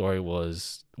adapted this story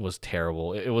was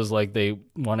terrible. It was like they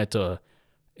wanted to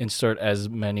insert as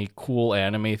many cool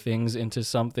anime things into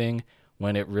something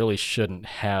when it really shouldn't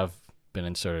have been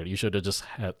inserted. You should have just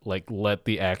let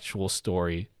the actual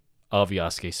story of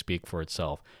Yasuke speak for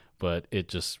itself. But it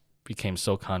just became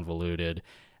so convoluted,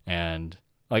 and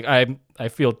like I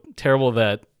feel terrible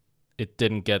that it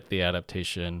didn't get the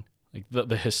adaptation. Like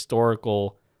the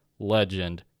historical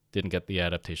legend didn't get the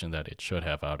adaptation that it should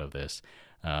have out of this.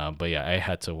 But yeah, I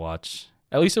had to watch.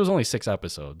 At least it was only 6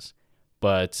 episodes,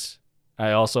 but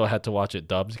I also had to watch it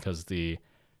dubbed because the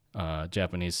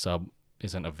Japanese sub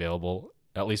isn't available.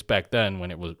 At least back then, when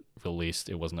it was released,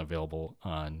 it wasn't available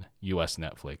on U.S.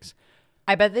 Netflix.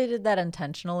 I bet they did that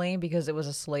intentionally because it was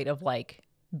a slate of like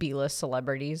B-list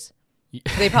celebrities.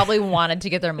 They probably wanted to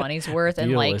get their money's worth,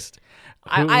 and B-list.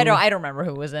 I don't remember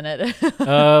who was in it.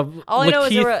 All I know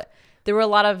is there were a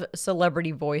lot of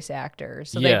celebrity voice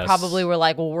actors, so Yes. they probably were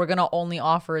like, well, we're gonna only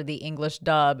offer the English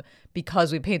dub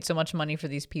because we paid so much money for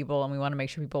these people, and we want to make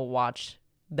sure people watch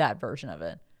that version of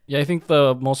it. Yeah, I think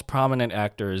the most prominent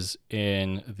actors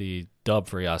in the dub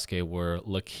for Yasuke were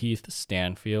Lakeith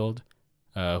Stanfield,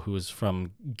 who was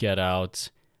from Get Out.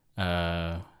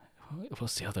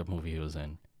 What's the other movie he was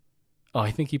in? Oh,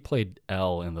 I think he played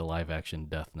L in the live-action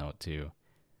Death Note too.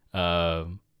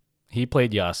 He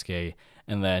played Yasuke,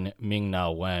 and then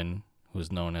Ming-Na Wen,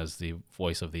 who's known as the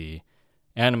voice of the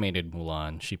animated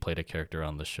Mulan, she played a character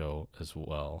on the show as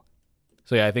well.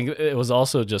 So yeah, I think it was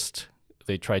also just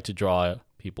they tried to draw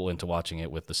people into watching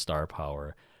it with the star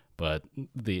power, but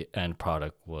the end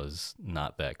product was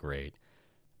not that great.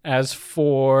 As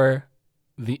for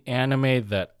the anime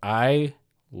that I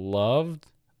loved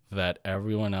that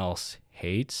everyone else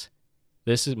hates,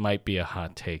 might be a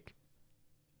hot take.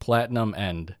 Platinum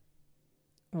End.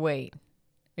 Wait,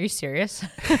 are you serious?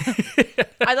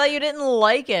 I thought you didn't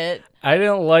like it. I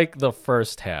didn't like the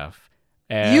first half.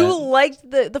 And You liked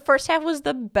the first half was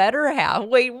the better half.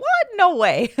 Wait, what? No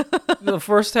way. the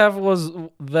first half was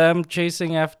them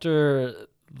chasing after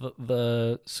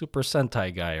the Super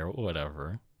Sentai guy or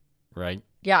whatever, right?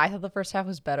 Yeah, I thought the first half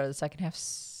was better. The second half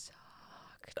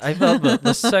sucked. I thought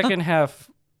the second half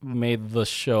made the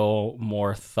show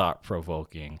more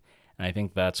thought-provoking, and I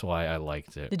think that's why I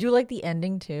liked it. Did you like the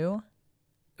ending too?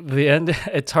 The end,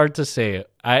 it's hard to say.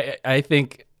 I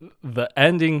think the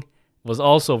ending was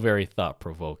also very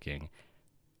thought-provoking.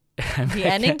 The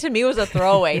ending to me was a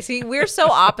throwaway. See, we're so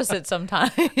opposite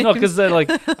sometimes. No, because then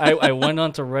I went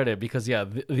on to Reddit because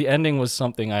the ending was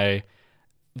something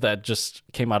that just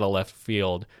came out of left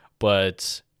field,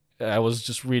 but I was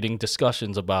just reading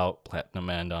discussions about Platinum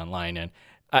End online, and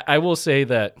I will say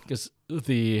that because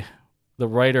the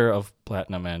writer of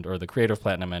Platinum End, or the creator of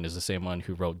Platinum End, is the same one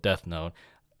who wrote Death Note.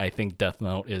 I think Death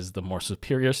Note is the more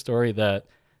superior story. That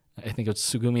I think it's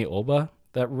Sugumi Oba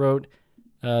that wrote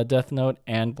Death Note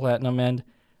and Platinum End.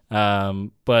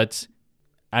 But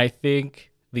I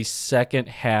think the second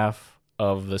half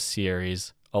of the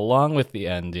series, along with the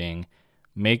ending,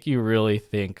 make you really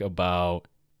think about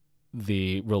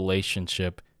the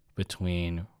relationship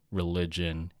between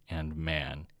religion and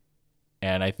man.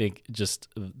 And I think just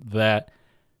that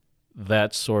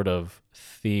sort of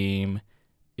theme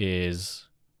is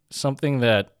something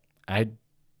that I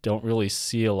don't really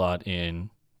see a lot in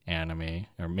anime,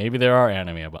 or maybe there are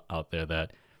anime out there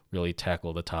that really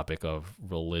tackle the topic of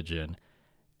religion.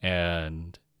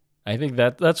 And I think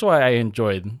that's why I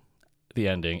enjoyed the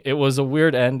ending. It was a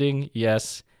weird ending,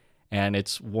 yes, and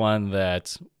it's one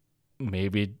that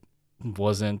maybe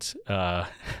wasn't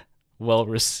well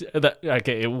received.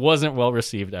 Okay, it wasn't well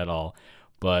received at all,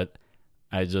 but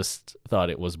I just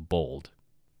thought it was bold.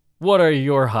 What are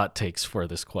your hot takes for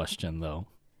this question, though?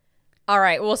 All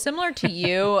right. Well, similar to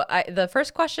you, the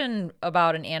first question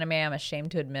about an anime I'm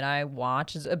ashamed to admit I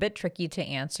watch is a bit tricky to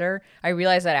answer. I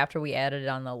realized that after we added it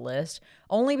on the list,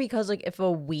 only because like if a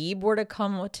weeb were to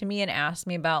come to me and ask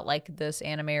me about like this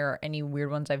anime or any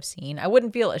weird ones I've seen, I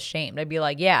wouldn't feel ashamed. I'd be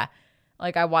like, yeah,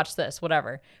 Like, I watched this,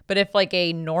 whatever. But if like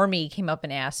a normie came up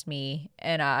and asked me,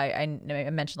 and I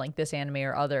mentioned like this anime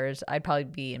or others, I'd probably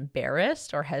be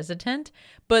embarrassed or hesitant.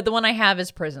 But the one I have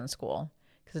is Prison School,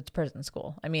 because it's Prison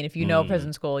School. I mean, if you know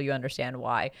Prison School, you understand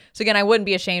why. So again, I wouldn't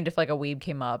be ashamed if like a weeb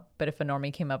came up, but if a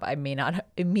normie came up, I may not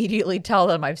immediately tell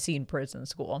them I've seen Prison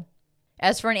School.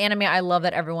 As for an anime I love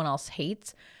that everyone else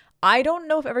hates, I don't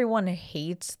know if everyone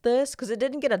hates this because it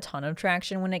didn't get a ton of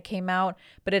traction when it came out,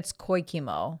 but it's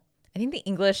Koikimo. I think the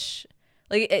English,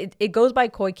 like it goes by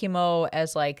Koikimo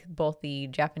as like both the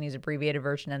Japanese abbreviated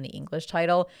version and the English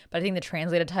title, but I think the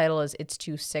translated title is It's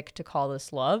Too Sick to Call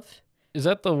This Love. Is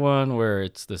that the one where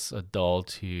it's this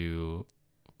adult who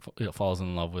falls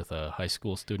in love with a high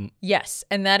school student? Yes,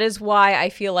 and that is why I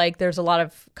feel like there's a lot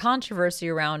of controversy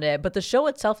around it, but the show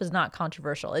itself is not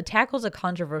controversial. It tackles a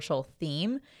controversial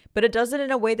theme, but it does it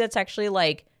in a way that's actually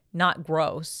like not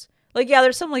gross. Like, yeah,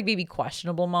 there's some like maybe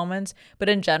questionable moments, but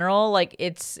in general, like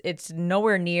it's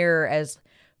nowhere near as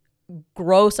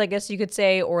gross, I guess you could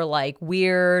say, or like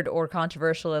weird or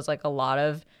controversial as like a lot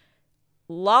of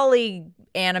lolly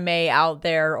anime out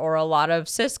there or a lot of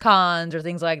siscons or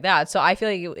things like that. So I feel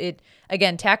like it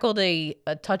again tackled a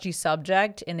touchy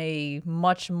subject in a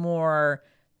much more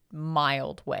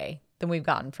mild way than we've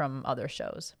gotten from other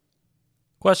shows.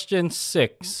 Question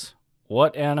 6.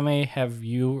 What anime have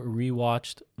you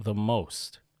rewatched the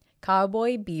most?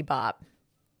 Cowboy Bebop.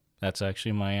 That's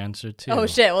actually my answer too. Oh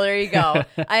shit! Well, there you go.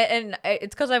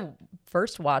 It's because I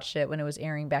first watched it when it was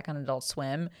airing back on Adult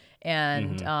Swim,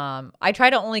 and I try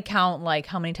to only count like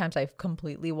how many times I've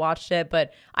completely watched it,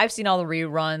 but I've seen all the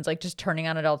reruns, like just turning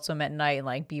on Adult Swim at night and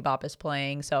like Bebop is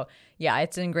playing. So yeah,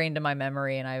 it's ingrained in my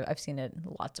memory, and I've seen it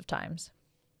lots of times.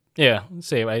 Yeah,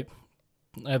 same.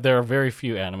 There are very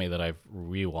few anime that I've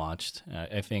rewatched.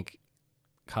 I think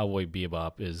Cowboy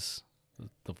Bebop is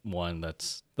the one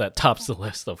that tops the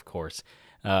list, of course.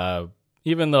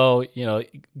 Even though,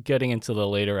 getting into the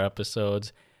later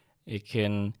episodes, it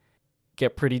can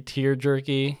get pretty tear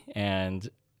jerky, and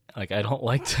like I don't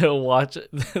like to watch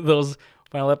those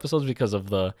final episodes because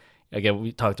of again,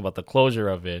 we talked about the closure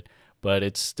of it, but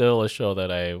it's still a show that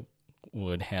I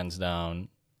would hands down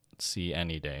see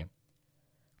any day.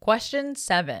 Question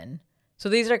 7. So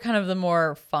these are kind of the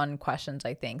more fun questions,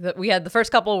 I think. That we had the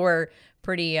first couple were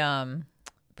pretty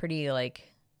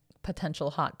like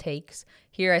potential hot takes.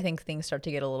 Here, I think things start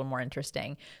to get a little more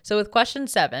interesting. So with question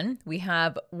 7, we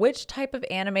have, which type of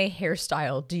anime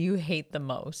hairstyle do you hate the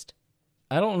most?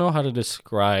 I don't know how to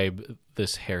describe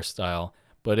this hairstyle,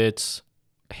 but it's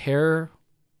hair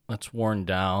that's worn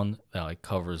down that like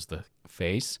covers the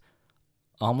face.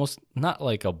 Almost not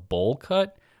like a bowl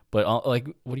cut, but like,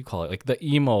 what do you call it? Like the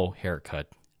emo haircut.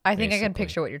 I think basically. I can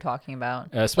picture what you're talking about.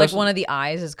 Especially, like one of the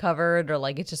eyes is covered or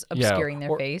like it's just obscuring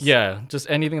their face. Yeah, just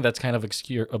anything that's kind of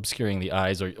obscuring the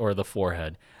eyes or the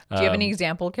forehead. Do you have any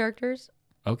example characters?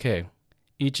 Okay.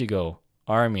 Ichigo,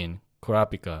 Armin,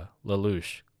 Kurapika,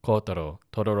 Lelouch, Kotaro,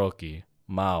 Todoroki,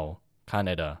 Mao,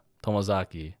 Kaneda,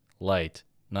 Tomozaki, Light,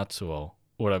 Natsuo,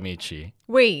 Uramichi.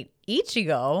 Wait,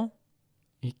 Ichigo?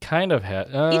 He kind of had...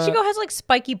 Ichigo has like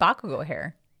spiky Bakugo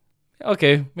hair.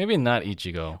 Okay, maybe not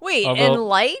Ichigo. Wait, and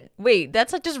Light? Wait,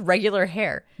 that's like just regular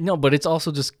hair. No, but it's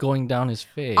also just going down his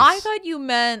face. I thought you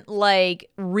meant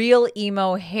like real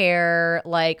emo hair.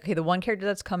 Like, okay, the one character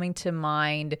that's coming to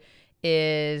mind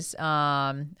is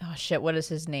what is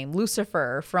his name?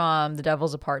 Lucifer from The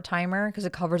Devil's a Part-Timer, because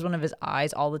it covers one of his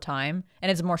eyes all the time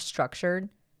and it's more structured.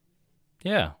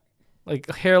 Yeah.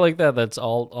 Like hair like that, that's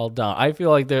all down. I feel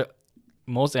like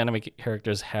most anime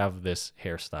characters have this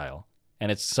hairstyle.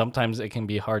 And sometimes it can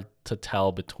be hard to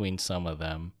tell between some of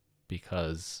them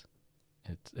because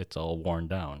it's all worn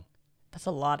down. That's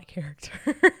a lot of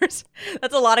characters.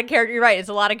 That's a lot of characters. You're right. It's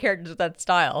a lot of characters with that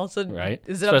style. So right?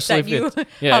 Does it upset you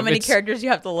how many characters you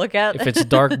have to look at? If it's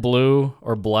dark blue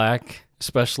or black,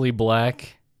 especially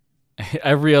black,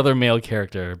 every other male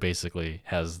character basically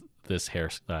has this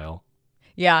hairstyle.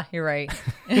 Yeah, you're right.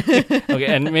 Okay,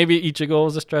 and maybe Ichigo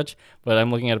is a stretch, but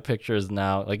I'm looking at pictures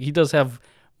now. Like he does have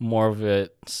more of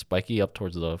it spiky up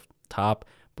towards the top,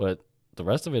 but the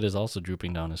rest of it is also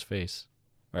drooping down his face,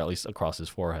 or at least across his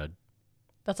forehead.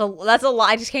 That's a lot.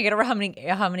 I just can't get over how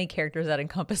many characters that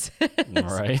encompasses.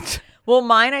 Right. Well,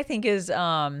 mine I think is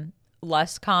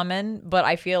less common, but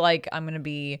I feel like I'm gonna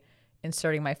be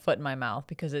inserting my foot in my mouth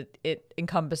because it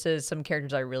encompasses some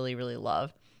characters I really, really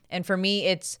love. And for me,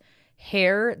 it's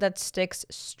hair that sticks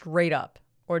straight up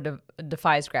or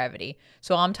defies gravity.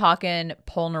 So I'm talking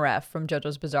Polnareff from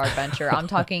JoJo's Bizarre Adventure. I'm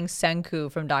talking Senku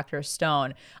from Dr.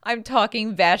 Stone. I'm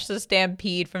talking Vash the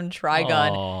Stampede from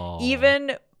Trigun. Oh.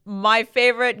 Even my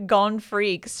favorite Gon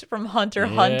Freaks from Hunter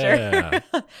x Yeah.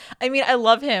 Hunter. I mean, I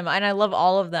love him and I love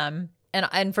all of them.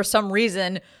 And for some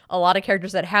reason, a lot of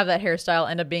characters that have that hairstyle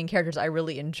end up being characters I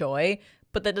really enjoy,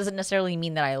 but that doesn't necessarily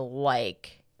mean that I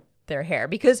like their hair,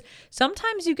 because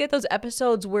sometimes you get those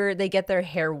episodes where they get their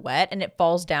hair wet and it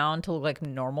falls down to look like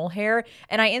normal hair,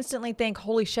 and I instantly think,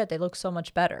 holy shit, they look so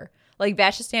much better. Like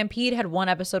Vash's Stampede had one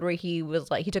episode where he was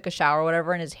like, he took a shower or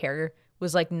whatever and his hair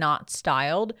was like not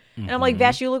styled, and I'm like,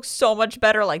 Vash, you look so much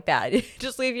better like that.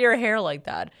 Just leave your hair like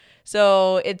that.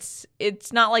 So it's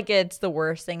not like it's the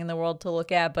worst thing in the world to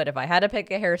look at, but if I had to pick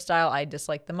a hairstyle I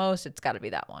dislike the most, it's got to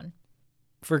be that one.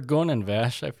 For Gon and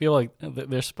Vash, I feel like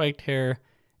their spiked hair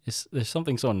there's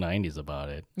something so 90s about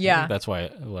it. Yeah. I think that's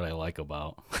what I like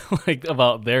about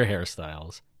about their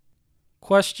hairstyles.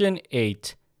 Question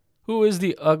 8. Who is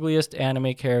the ugliest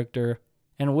anime character,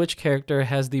 and which character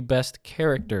has the best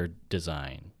character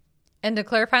design? And to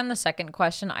clarify on the second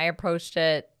question, I approached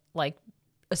it like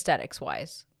aesthetics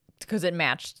wise because it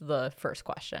matched the first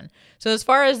question. So as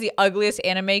far as the ugliest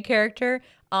anime character,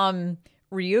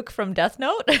 Ryuk from Death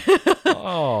Note.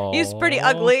 Oh, He's pretty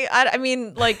ugly. I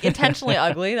mean, like intentionally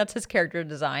ugly. That's his character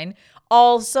design.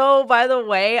 Also, by the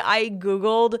way, I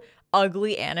Googled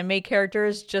ugly anime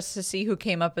characters just to see who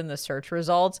came up in the search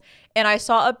results. And I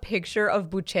saw a picture of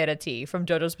Buccetti from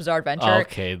JoJo's Bizarre Adventure.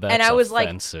 Okay, that's and I was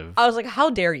offensive. like, how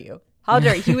dare you? How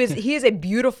dare you? He is a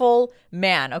beautiful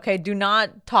man. Okay, do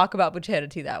not talk about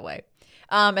Buccetti that way.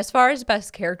 As far as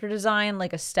best character design,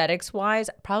 like aesthetics wise,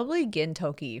 probably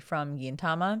Gintoki from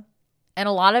Gintama. And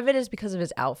a lot of it is because of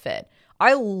his outfit.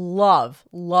 I love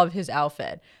his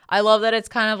outfit. I love that it's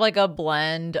kind of like a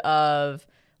blend of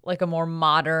like a more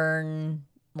modern,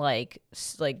 like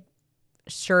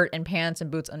shirt and pants and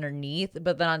boots underneath.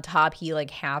 But then on top, he like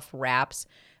half wraps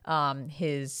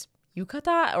his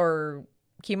yukata or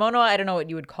kimono. I don't know what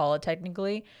you would call it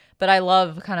technically, but I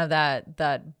love kind of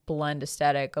that blend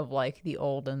aesthetic of like the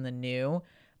old and the new.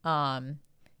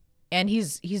 And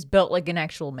he's built like an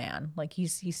actual man. Like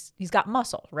he's got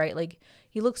muscle, right? Like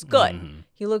he looks good. Mm-hmm.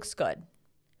 He looks good.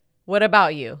 What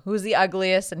about you? Who's the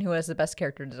ugliest and who has the best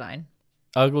character design?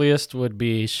 Ugliest would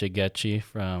be Shigechi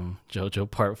from JoJo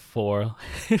Part 4.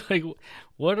 Like,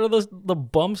 what are the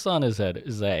bumps on his head?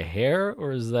 Is that hair,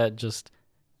 or is that just,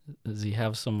 does he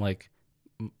have some like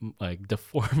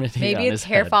deformity? Maybe on it's his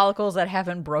hair head? follicles that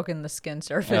haven't broken the skin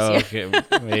surface yet.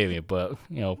 Okay, maybe, but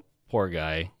poor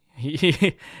guy.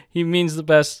 He means the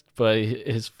best, but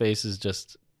his face is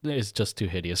just too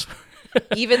hideous.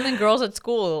 Even the girls at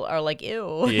school are like,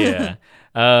 ew. Yeah.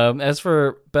 As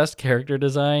for best character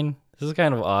design, this is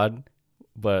kind of odd,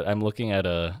 but I'm looking at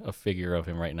a figure of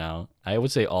him right now. I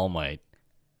would say All Might,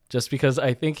 just because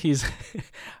I think he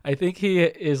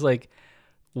is like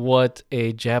what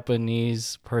a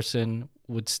Japanese person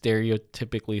would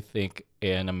stereotypically think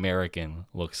an American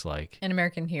looks like. An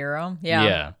American hero. Yeah.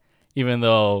 Yeah. Even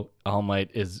though All Might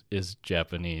is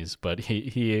Japanese, but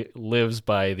he lives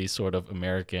by these sort of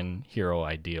American hero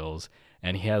ideals,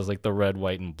 and he has like the red,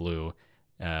 white, and blue.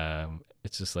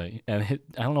 It's just like, and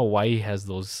I don't know why he has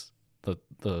those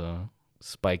the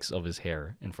spikes of his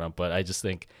hair in front, but I just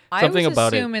think something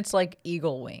about it. I assume it's like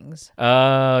eagle wings.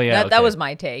 Oh yeah, That was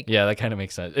my take. Yeah, that kind of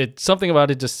makes sense. Something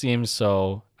about it just seems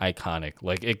so iconic.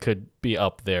 Like it could be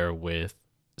up there with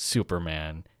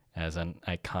Superman as an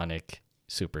iconic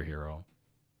superhero.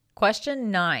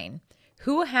 Question 9.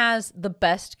 Who has the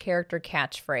best character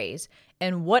catchphrase,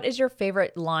 and what is your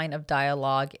favorite line of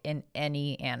dialogue in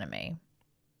any anime?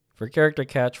 For character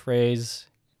catchphrase,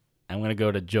 I'm going to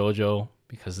go to JoJo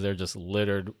because they're just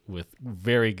littered with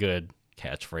very good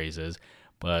catchphrases,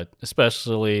 but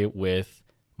especially with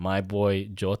my boy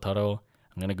Jotaro,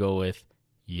 I'm going to go with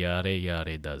yare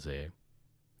yare daze,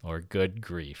 or good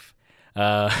grief.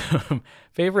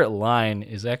 Favorite line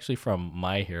is actually from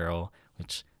My Hero,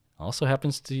 which also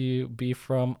happens to be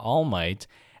from All Might,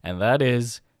 and that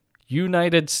is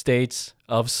United States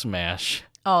of Smash.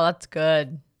 Oh, that's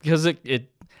good. Because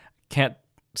it can't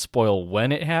spoil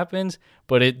when it happens,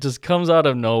 but it just comes out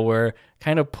of nowhere,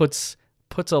 kind of puts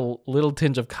a little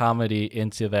tinge of comedy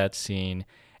into that scene,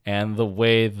 and the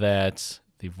way that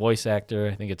the voice actor,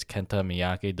 I think it's Kenta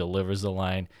Miyake, delivers the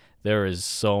line, there is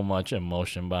so much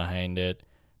emotion behind it.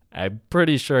 I'm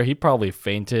pretty sure he probably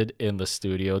fainted in the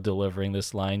studio delivering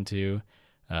this line too.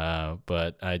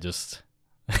 But I just,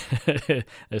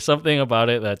 there's something about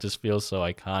it that just feels so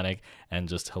iconic and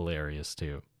just hilarious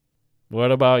too.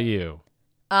 What about you?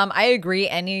 I agree.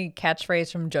 Any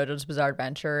catchphrase from JoJo's Bizarre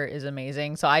Adventure is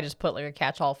amazing. So I just put like a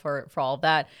catch-all for all of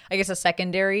that. I guess a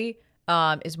secondary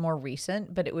is more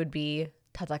recent, but it would be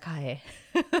Tatakae.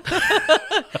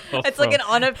 It's like an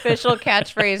unofficial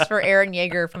catchphrase for Eren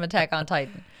Yeager from Attack on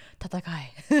Titan.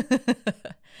 Tatakai.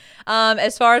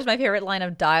 As far as my favorite line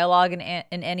of dialogue in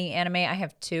any anime, I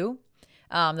have two.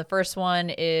 The first one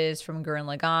is from Gurren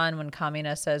Lagann when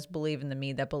Kamina says, "Believe in the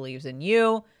me that believes in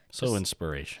you." So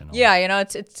inspirational. Yeah,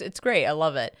 it's great. I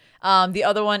love it. The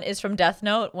other one is from Death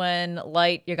Note when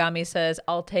Light Yagami says,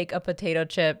 "I'll take a potato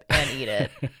chip and eat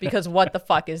it," because what the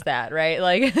fuck is that, right?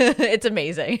 Like, it's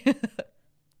amazing.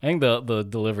 I think the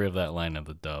delivery of that line of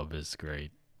the dub is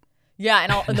great.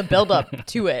 Yeah, and the build up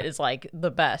to it is like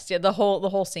the best. Yeah, the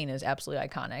whole scene is absolutely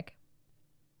iconic.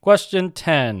 Question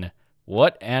 10.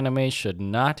 What anime should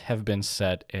not have been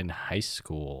set in high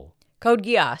school? Code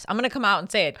Geass. I'm going to come out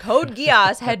and say it. Code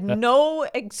Geass had no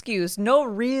excuse, no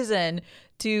reason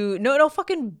to, no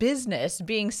fucking business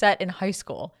being set in high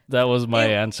school. That was my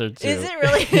answer too. Is it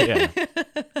really?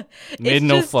 Yeah. Made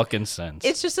no fucking sense.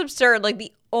 It's just absurd. Like,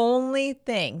 the only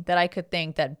thing that I could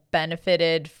think that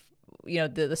benefited,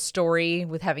 the story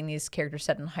with having these characters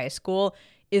set in high school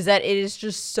is that it is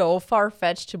just so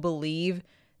far-fetched to believe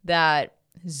that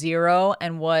Zero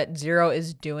and what Zero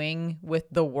is doing with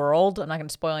the world, I'm not going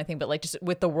to spoil anything, but like just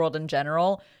with the world in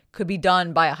general, could be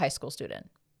done by a high school student.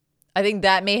 I think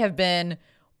that may have been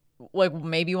like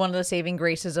maybe one of the saving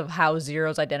graces of how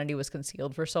Zero's identity was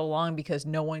concealed for so long, because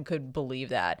no one could believe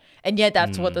that. And yet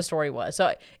that's what the story was.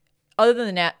 So other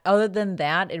than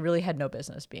that, it really had no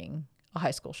business being a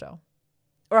high school show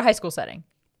or a high school setting.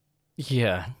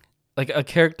 Yeah. Like a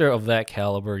character of that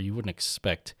caliber, you wouldn't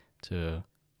expect to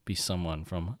be someone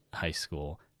from high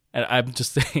school. And I'm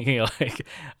just thinking like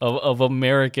of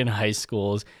American high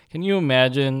schools. Can you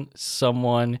imagine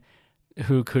someone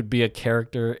who could be a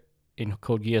character in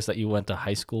Code Geass that you went to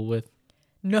high school with?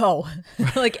 No.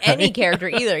 Like any character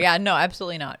either. Yeah, no,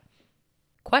 absolutely not.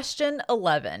 Question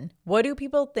 11. What do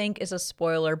people think is a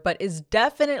spoiler but is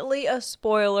definitely a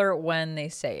spoiler when they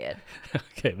say it?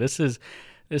 Okay, this is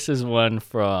one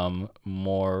from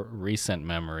more recent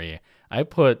memory. I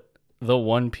put the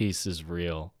One Piece is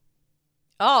real.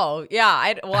 Oh, yeah.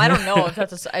 I don't know if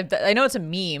that's I know it's a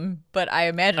meme, but I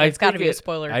imagine it's got to be a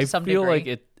spoiler to some degree. I feel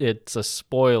like it's a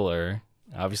spoiler.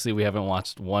 Obviously, we haven't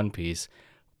watched One Piece,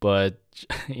 but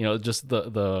just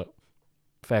the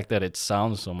fact that it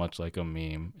sounds so much like a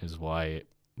meme is why it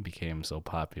became so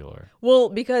popular. Well,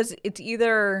 because it's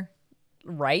either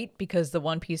right, because the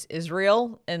One Piece is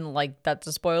real and like that's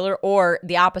a spoiler, or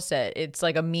the opposite, it's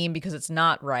like a meme because it's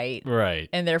not right,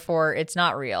 and therefore it's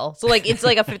not real. So like it's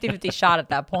like a 50-50 shot at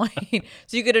that point.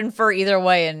 So you could infer either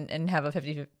way and have a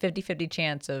 50-50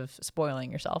 chance of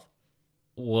spoiling yourself.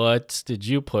 What did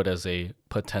you put as a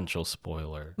potential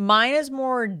spoiler? Mine is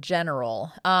more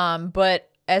general, but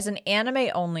as an anime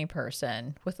only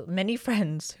person with many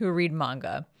friends who read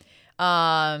manga,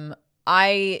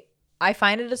 I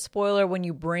find it a spoiler when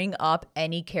you bring up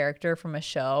any character from a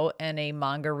show and a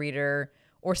manga reader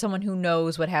or someone who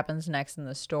knows what happens next in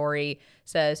the story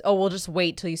says, "Oh, we'll just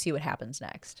wait till you see what happens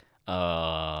next."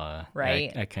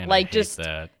 Right? I kind of like hate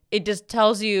that. It just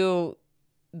tells you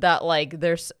that like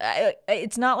there's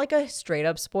it's not like a straight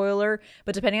up spoiler,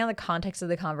 but depending on the context of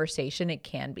the conversation, it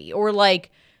can be. Or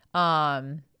like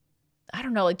I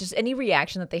don't know, like just any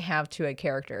reaction that they have to a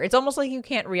character. It's almost like you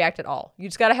can't react at all. You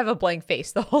just got to have a blank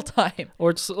face the whole time.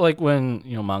 Or it's like when,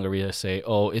 manga readers say,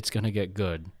 "Oh, it's going to get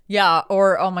good." Yeah,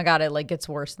 or oh my god, it like gets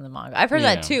worse than the manga. I've heard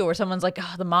that too, where someone's like,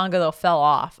 "Oh, the manga though fell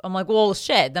off." I'm like, "Well,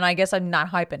 shit, then I guess I'm not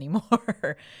hype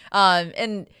anymore."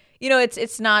 And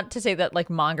it's not to say that like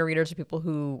manga readers or people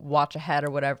who watch ahead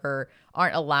or whatever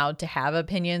aren't allowed to have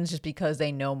opinions just because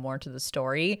they know more to the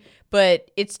story.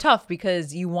 But it's tough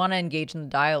because you want to engage in the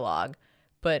dialogue.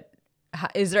 But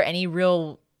is there any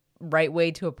real right way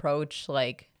to approach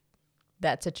like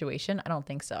that situation? I don't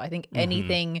think so. I think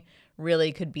anything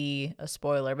really could be a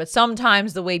spoiler. But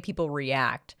sometimes the way people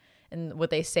react and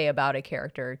what they say about a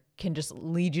character can just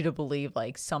lead you to believe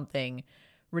like something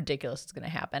ridiculous is going to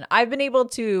happen. I've been able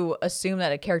to assume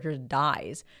that a character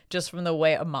dies just from the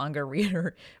way a manga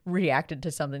reader reacted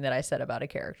to something that I said about a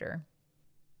character.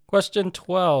 Question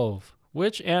 12.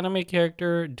 Which anime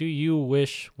character do you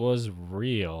wish was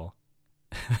real?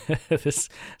 This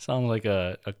sounds like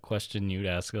a question you'd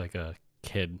ask like a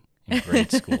kid in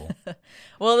grade school.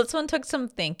 Well, this one took some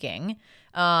thinking,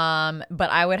 but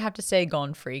I would have to say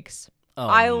Gon Freaks. Oh,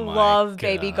 I love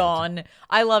Baby Gon.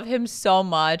 I love him so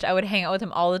much. I would hang out with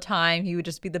him all the time. He would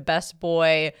just be the best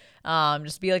boy,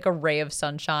 just be like a ray of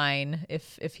sunshine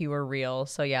if he were real.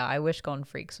 So yeah, I wish Gon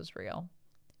Freaks was real.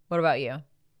 What about you?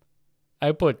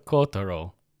 I put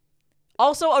Kotaro.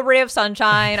 Also a ray of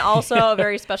sunshine, also a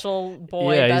very special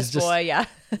boy, best boy, yeah.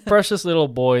 Precious little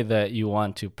boy that you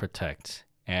want to protect.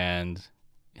 And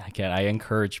again, I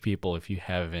encourage people, if you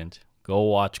haven't, go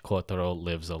watch Kotaro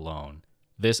Lives Alone.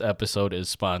 This episode is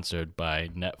sponsored by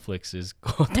Netflix's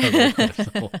Kotaro Lives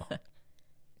Alone.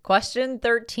 Question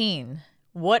 13.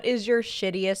 What is your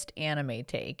shittiest anime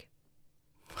take?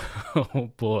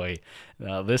 Oh boy.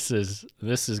 Now this is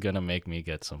going to make me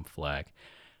get some flack.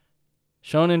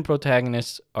 Shonen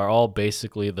protagonists are all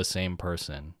basically the same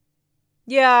person.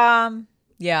 Yeah,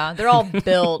 they're all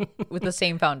built with the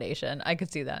same foundation. I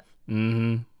could see that.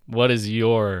 What is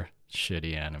your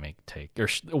shitty anime take? Or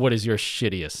what is your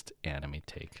shittiest anime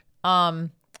take? All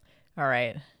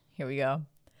right, here we go.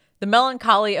 The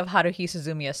Melancholy of Haruhi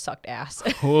Suzumiya sucked ass.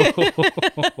 It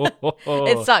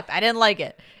sucked. I didn't like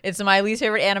it. It's my least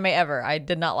favorite anime ever. I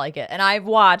did not like it. And I've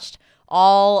watched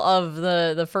all of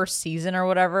the first season or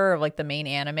whatever of like the main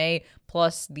anime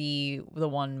plus the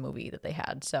one movie that they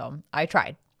had. So I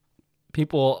tried.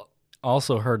 People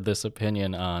also heard this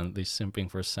opinion on the Simping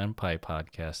for Senpai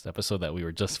podcast episode that we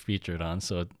were just featured on.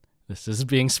 So this is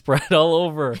being spread all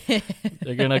over.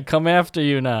 They're going to come after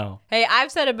you now. Hey,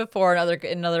 I've said it before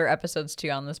in other episodes too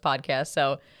on this podcast.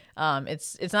 So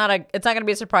it's not going to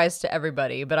be a surprise to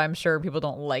everybody, but I'm sure people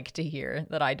don't like to hear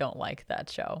that I don't like that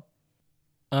show.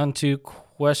 On to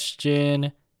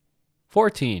question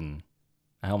 14.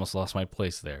 I almost lost my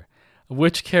place there.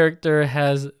 Which character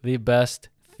has the best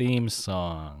theme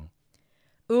song?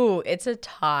 Ooh, it's a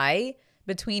tie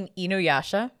between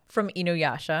Inuyasha from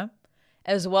Inuyasha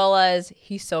as well as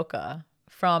Hisoka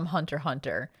from Hunter x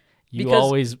Hunter. You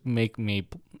always make me,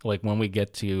 like when we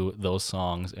get to those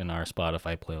songs in our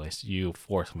Spotify playlist, you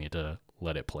force me to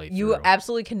let it play through. You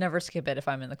absolutely can never skip it if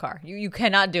I'm in the car. You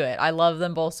cannot do it. I love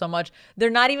them both so much.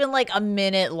 They're not even like a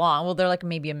minute long. Well, they're like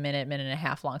maybe a minute and a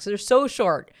half long. So they're so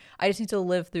short. I just need to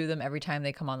live through them every time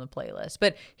they come on the playlist.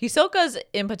 But Hisoka's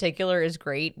in particular is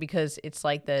great because it's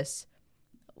like this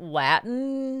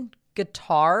Latin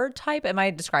guitar type. Am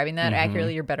I describing that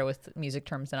accurately? You're better with music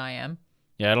terms than I am.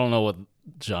 Yeah, I don't know what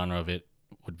genre of it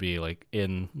would be like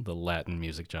in the Latin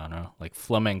music genre, like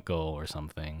flamenco or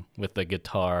something with the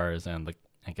guitars and the,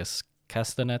 I guess,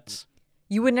 castanets.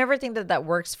 You would never think that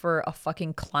works for a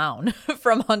fucking clown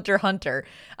from Hunter x Hunter,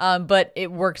 but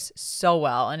it works so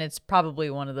well, and it's probably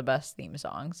one of the best theme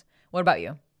songs. What about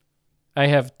you? I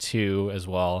have two as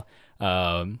well.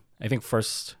 I think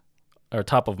first, or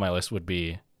top of my list would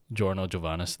be Giorno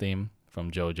Giovanna's theme from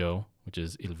JoJo, which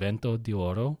is Il Vento di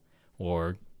Oro,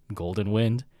 or Golden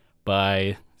Wind,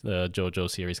 by the JoJo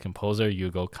series composer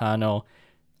Yugo Kanno.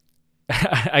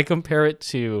 I compare it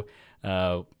to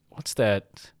what's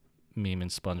that meme in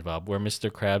SpongeBob where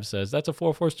Mr. Krabs says that's a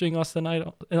 4/4 string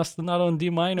ostinato in D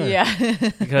minor. Yeah.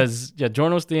 Because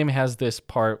Giorno's theme has this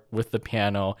part with the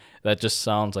piano that just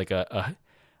sounds like a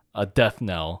death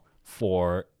knell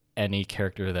for any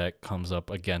character that comes up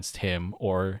against him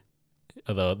or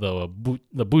the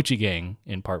Bucci gang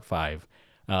in part 5.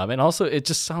 And also, it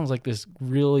just sounds like this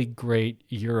really great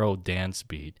Euro dance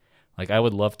beat. Like, I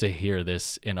would love to hear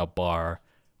this in a bar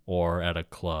or at a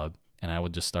club, and I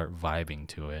would just start vibing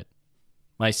to it.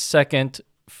 My second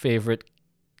favorite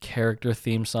character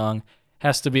theme song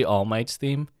has to be All Might's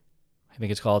theme. I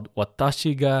think it's called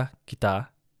Watashi ga kita,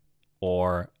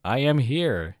 or I am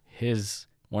here,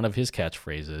 one of his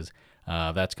catchphrases.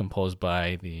 That's composed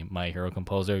by the My Hero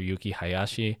composer, Yuki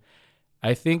Hayashi.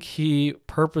 I think he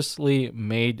purposely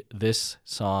made this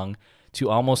song to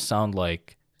almost sound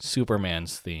like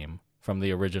Superman's theme from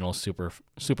the original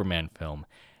Superman film.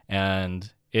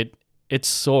 And it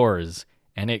soars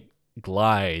and it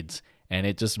glides and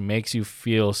it just makes you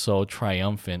feel so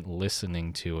triumphant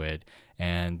listening to it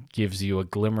and gives you a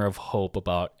glimmer of hope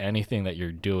about anything that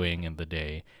you're doing in the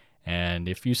day. And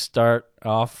if you start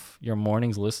off your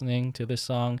mornings listening to this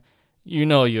song, you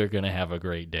know you're going to have a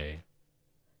great day.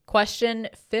 Question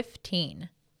 15.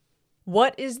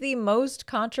 What is the most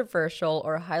controversial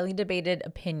or highly debated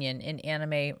opinion in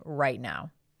anime right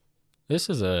now? This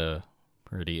is a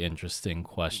pretty interesting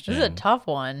question. This is a tough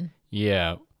one.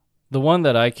 Yeah. The one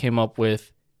that I came up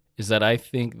with is that I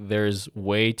think there's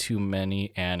way too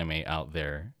many anime out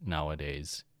there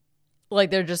nowadays.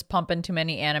 Like they're just pumping too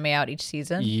many anime out each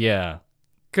season? Yeah.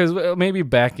 Because maybe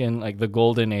back in like the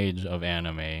golden age of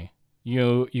anime,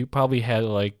 you probably had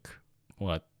like,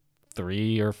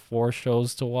 3 or 4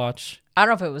 shows to watch? I don't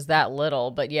know if it was that little,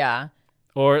 but yeah.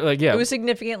 Or like, yeah. It was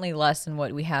significantly less than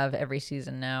what we have every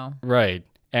season now. Right.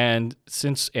 And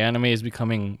since anime is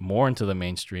becoming more into the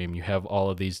mainstream, you have all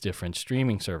of these different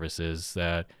streaming services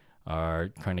that are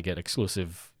trying to get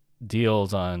exclusive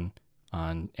deals on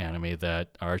anime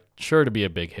that are sure to be a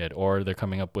big hit, or they're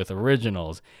coming up with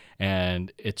originals.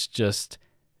 And it's just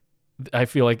I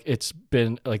feel like it's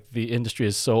been like the industry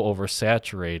is so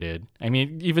oversaturated. I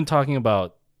mean, even talking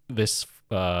about this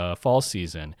fall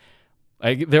season,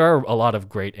 there are a lot of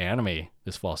great anime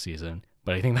this fall season,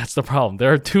 but I think that's the problem.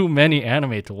 There are too many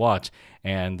anime to watch,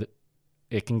 and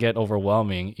it can get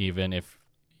overwhelming even if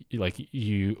like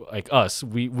you like us,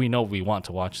 we know we want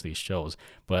to watch these shows,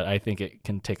 but I think it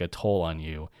can take a toll on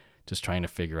you just trying to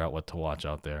figure out what to watch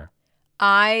out there.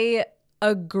 I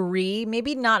agree.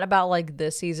 Maybe not about like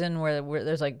this season where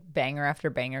there's like banger after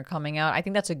banger coming out. I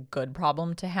think that's a good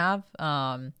problem to have.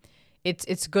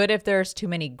 It's good if there's too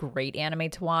many great anime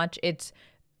to watch. It's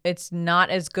not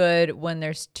as good when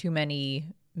there's too many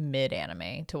mid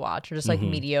anime to watch or just like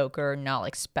mediocre, not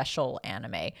like special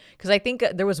anime. Because I think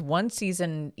there was one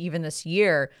season even this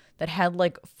year that had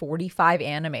like 45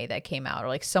 anime that came out, or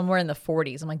like somewhere in the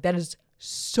 40s. I'm like, that is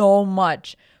so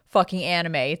much fucking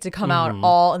anime to come out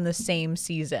all in the same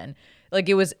season. Like,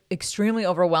 it was extremely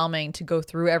overwhelming to go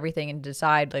through everything and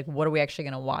decide like, what are we actually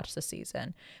going to watch this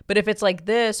season? But if it's like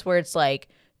this, where it's like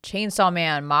Chainsaw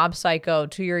Man, Mob Psycho,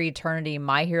 To Your Eternity,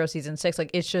 My Hero Season 6,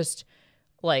 like, it's just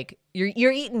like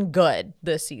you're eating good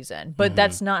this season, but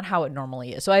that's not how it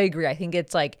normally is. So I agree. I think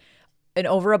it's like an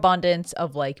overabundance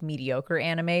of like mediocre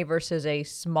anime versus a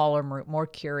smaller, more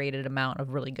curated amount of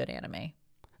really good anime.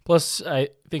 Plus, I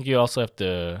think you also have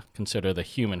to consider the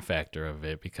human factor of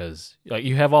it, because like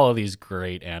you have all of these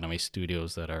great anime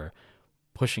studios that are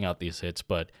pushing out these hits,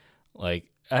 but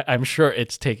like I'm sure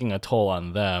it's taking a toll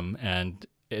on them, and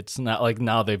it's not like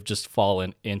now they've just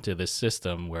fallen into this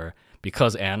system where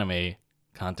because anime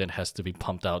content has to be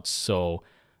pumped out so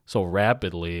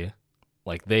rapidly,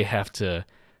 like they have to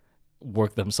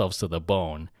work themselves to the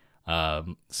bone.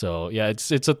 So yeah,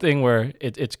 it's a thing where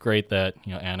it's great that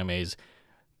anime's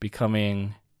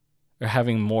becoming or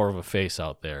having more of a face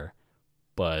out there,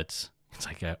 but it's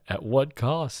like at what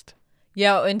cost?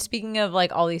 Yeah, and speaking of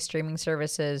like all these streaming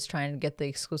services trying to get the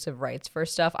exclusive rights for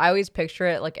stuff, I always picture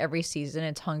it like every season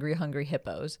it's Hungry Hungry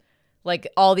Hippos. Like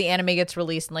all the anime gets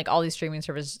released and like all these streaming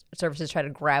services try to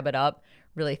grab it up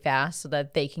really fast so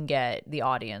that they can get the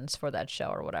audience for that show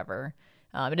or whatever.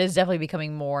 It is definitely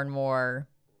becoming more and more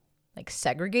like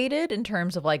segregated in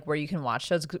terms of like where you can watch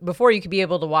shows. Before you would be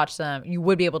able to watch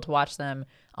them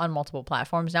on multiple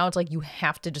platforms. Now it's like you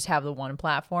have to just have the one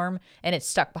platform and it's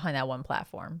stuck behind that one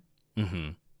platform.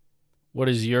 What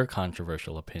is your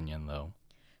controversial opinion though?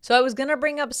 So I was going to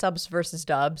bring up subs versus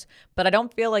dubs, but I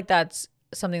don't feel like that's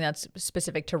something that's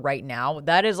specific to right now.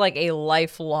 That is like a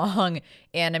lifelong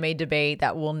anime debate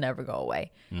that will never go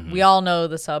away. We all know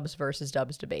the subs versus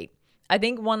dubs debate. I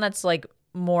think one that's like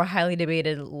more highly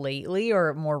debated lately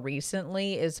or more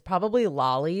recently is probably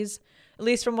lollies. At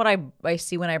least from what I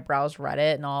see when I browse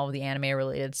Reddit and all of the anime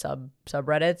related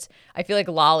subreddits, I feel like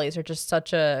lollies are just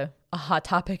such a hot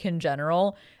topic in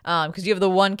general. Because you have the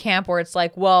one camp where it's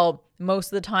like, well, most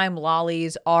of the time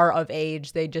lollies are of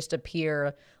age. They just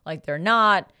appear like they're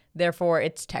not. Therefore,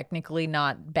 it's technically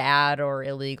not bad or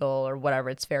illegal or whatever.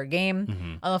 It's fair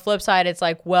game. On the flip side, it's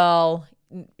like, well,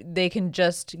 they can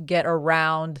just get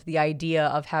around the idea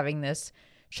of having this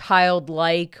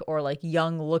childlike or like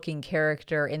young looking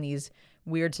character in these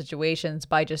weird situations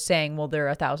by just saying, well, they're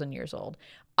 1,000 years old.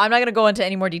 I'm not going to go into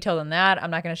any more detail than that.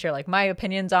 I'm not going to share like my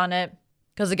opinions on it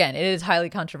because again, it is highly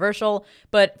controversial,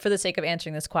 but for the sake of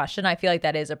answering this question, I feel like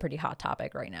that is a pretty hot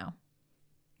topic right now.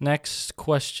 Next,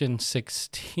 question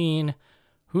 16.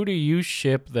 Who do you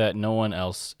ship that no one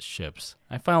else ships?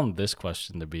 I found this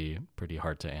question to be pretty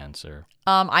hard to answer.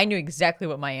 I knew exactly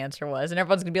what my answer was, and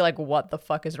everyone's going to be like, what the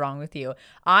fuck is wrong with you?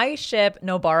 I ship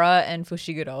Nobara and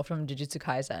Fushiguro from Jujutsu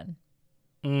Kaisen.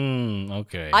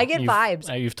 Okay. I get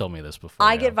vibes. You've told me this before.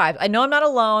 I get vibes. I know I'm not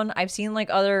alone. I've seen like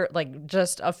other, like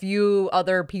just a few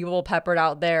other people peppered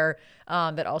out there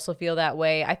that also feel that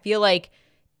way. I feel like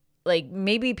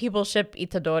maybe people ship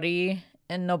Itadori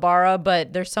and Nobara,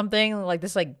 but there's something like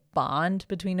this like bond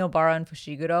between Nobara and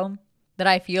Fushiguro that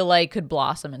I feel like could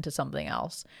blossom into something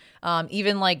else.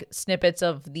 Even like snippets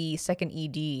of the second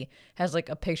ED has like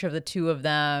a picture of the two of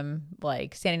them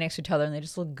like standing next to each other and they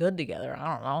just look good together.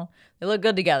 I don't know. They look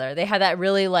good together. They had that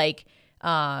really like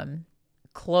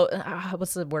close.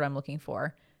 What's the word I'm looking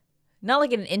for? Not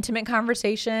like an intimate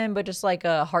conversation, but just like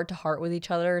a heart to heart with each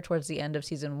other towards the end of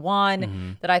season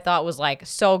 1 that I thought was like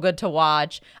so good to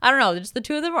watch. I don't know, just the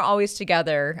two of them are always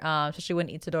together, especially when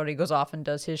Itadori goes off and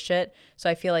does his shit.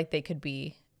 So I feel like they could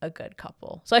be a good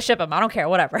couple. So I ship them. I don't care,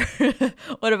 whatever.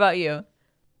 What about you?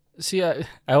 See, I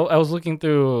was looking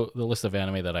through the list of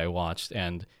anime that I watched,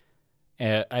 and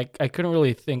I couldn't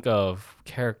really think of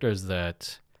characters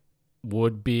that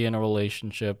would be in a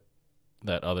relationship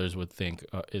that others would think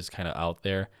is kind of out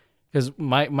there. Because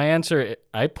my answer,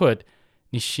 I put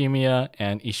Nishimiya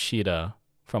and Ishida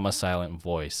from A Silent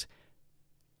Voice,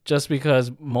 just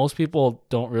because most people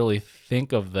don't really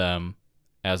think of them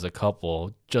as a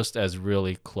couple, just as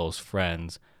really close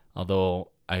friends.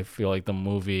 Although I feel like the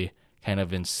movie kind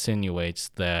of insinuates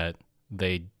that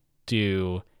they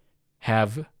do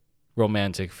have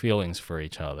romantic feelings for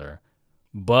each other.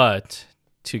 But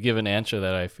to give an answer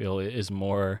that I feel is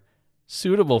more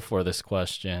suitable for this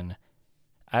question,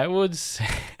 I would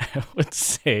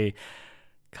say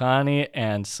Connie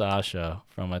and Sasha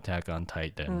from Attack on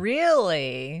Titan.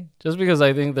 Really? Just because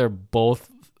I think they're both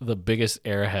the biggest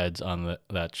airheads on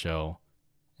that show.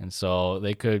 And so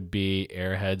they could be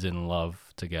airheads in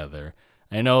love together.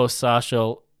 I know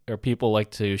Sasha, or people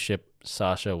like to ship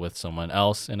Sasha with someone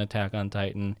else in Attack on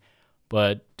Titan.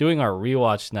 But doing our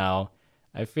rewatch now,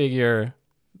 I figure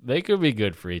they could be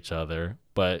good for each other.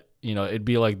 But, it'd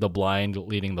be like the blind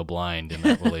leading the blind in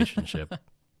that relationship.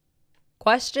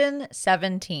 Question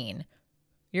 17.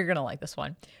 You're going to like this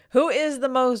one. Who is the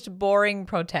most boring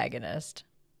protagonist?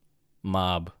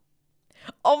 Mob.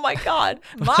 Oh my God.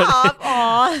 Mob.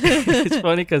 Aw. It's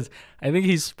funny because I think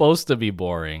he's supposed to be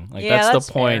boring. Like, Yeah, that's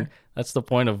the point. fair. That's the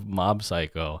point of Mob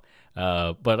Psycho.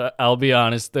 But I'll be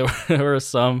honest, there were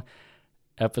some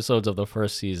episodes of the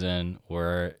first season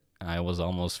where I was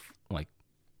almost like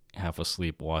half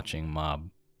asleep watching Mob.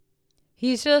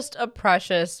 He's just a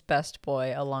precious best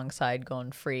boy alongside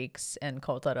Gon Freaks and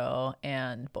Kotaro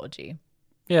and Boji.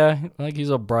 Yeah, like he's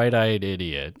a bright-eyed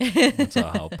idiot. That's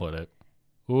how I'll put it.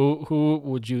 Who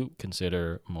would you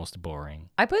consider most boring?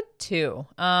 I put 2.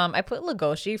 I put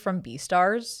Legoshi from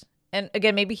Beastars. And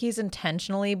again, maybe he's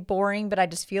intentionally boring, but I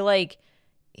just feel like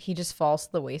he just falls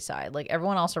to the wayside. Like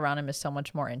everyone else around him is so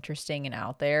much more interesting and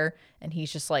out there. And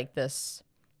he's just like this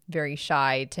very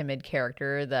shy, timid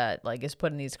character that like is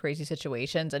put in these crazy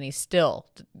situations. And he still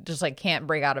just like can't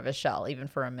break out of his shell even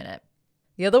for a minute.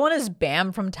 The other one is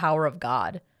Bam from Tower of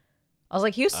God. I was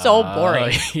like, he was so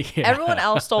boring. Yeah. Everyone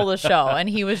else stole the show, and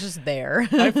he was just there.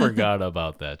 I forgot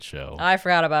about that show. I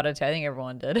forgot about it, too. I think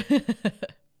everyone did.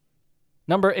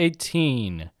 Number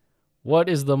 18. What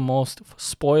is the most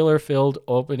spoiler-filled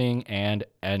opening and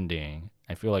ending?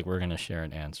 I feel like we're going to share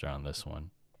an answer on this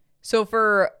one. So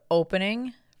for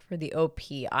opening, for the OP,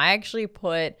 I actually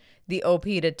put the OP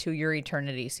to To Your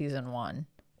Eternity Season 1.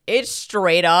 It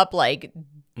straight up, like,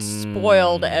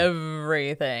 spoiled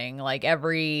everything. Like,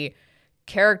 every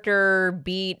character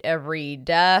beat, every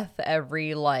death,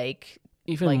 every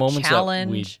even moments challenge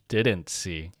that we didn't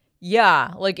see.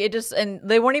 Yeah, like it just, and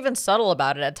they weren't even subtle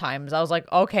about it at times. I was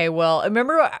like, okay, well, I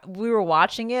remember we were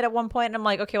watching it at one point and I'm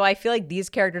like, okay, well, I feel like these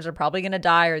characters are probably going to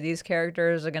die, or these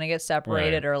characters are going to get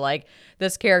separated, Right. or like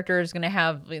this character is going to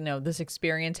have, this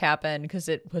experience happen because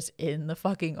it was in the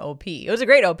fucking OP. It was a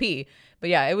great OP, but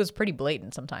yeah, it was pretty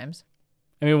blatant sometimes.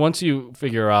 I mean, once you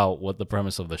figure out what the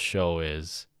premise of the show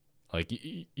is, like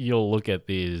you'll look at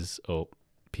these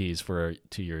OPs for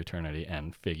To Your Eternity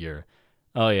and figure,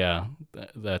 oh yeah,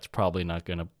 that's probably not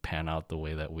going to pan out the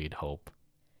way that we'd hope.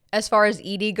 As far as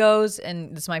ED goes,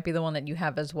 and this might be the one that you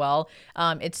have as well,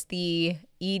 it's the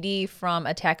ED from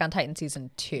Attack on Titan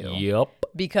Season 2. Yep.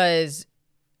 Because,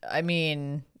 I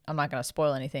mean, I'm not going to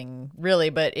spoil anything really,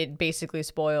 but it basically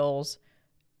spoils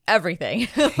everything.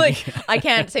 Like, I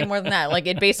can't say more than that. Like,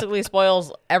 it basically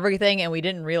spoils everything, and we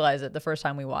didn't realize it the first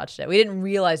time we watched it. We didn't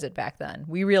realize it back then.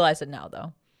 We realize it now,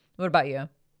 though. What about you?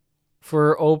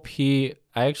 For OP,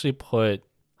 I actually put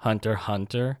Hunter x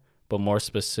Hunter, but more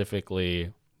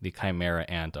specifically the Chimera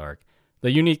Ant arc. The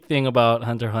unique thing about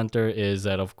Hunter x Hunter is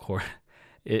that, of course,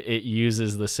 it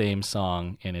uses the same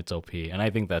song in its OP, and I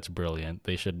think that's brilliant.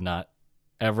 They should not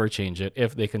ever change it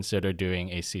if they consider doing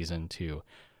a season 2.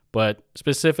 But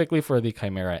specifically for the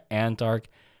Chimera Ant arc,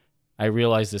 I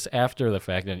realized this after the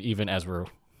fact, and even as we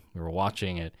were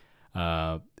watching it,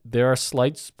 there are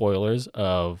slight spoilers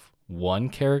of one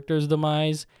character's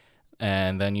demise,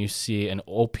 and then you see an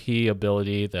OP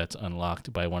ability that's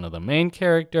unlocked by one of the main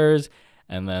characters,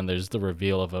 and then there's the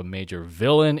reveal of a major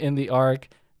villain in the arc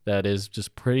that is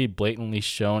just pretty blatantly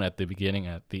shown at the beginning,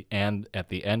 at the end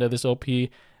of this OP,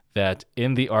 that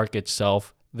in the arc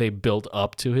itself they built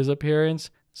up to his appearance,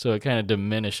 so it kind of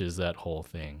diminishes that whole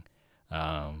thing.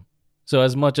 So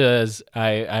as much as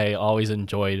I always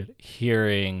enjoyed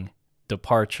hearing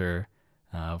Departure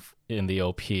in the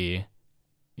OP,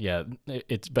 yeah,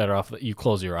 it's better off that you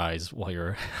close your eyes while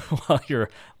you're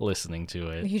listening to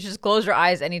it. You just close your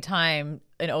eyes anytime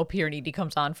an OP or an ED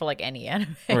comes on for like any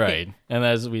anime. Right. And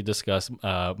as we discussed,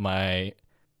 my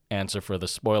answer for the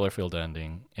spoiler-filled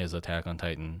ending is Attack on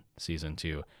Titan Season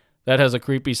 2. That has a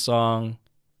creepy song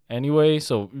anyway,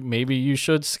 so maybe you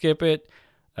should skip it.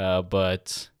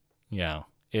 But yeah,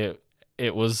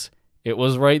 it was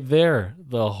right there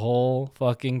the whole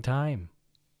fucking time.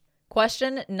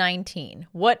 Question 19.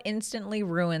 What instantly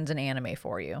ruins an anime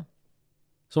for you?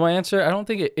 So my answer, I don't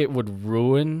think it would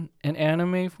ruin an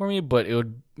anime for me, but it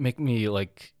would make me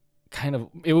like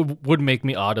would make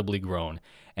me audibly groan.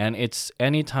 And it's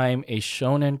anytime a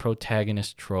shonen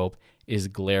protagonist trope is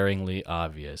glaringly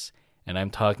obvious. And I'm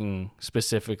talking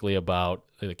specifically about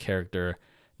the character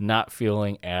not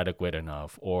feeling adequate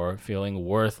enough or feeling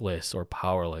worthless or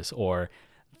powerless, or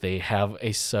they have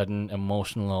a sudden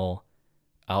emotional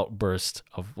outburst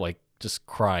of like just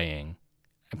crying.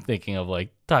 I'm thinking of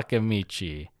like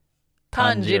Takemichi,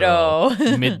 Tanjiro,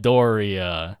 Tanjiro.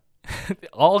 Midoriya.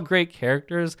 All great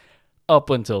characters up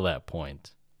until that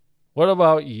point. What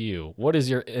about you? What is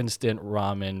your instant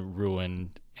ramen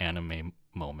ruined anime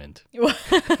moment?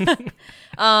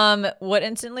 What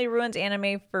instantly ruins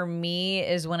anime for me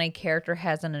is when a character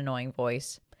has an annoying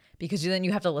voice, because then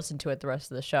you have to listen to it the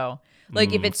rest of the show.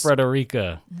 Like if it's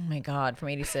Frederica. oh my god, from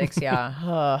 86,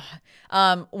 yeah.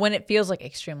 When it feels like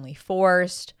extremely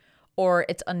forced, or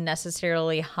it's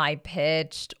unnecessarily high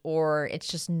pitched, or it's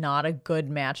just not a good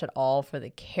match at all for the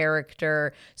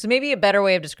character. So maybe a better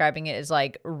way of describing it is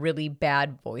like really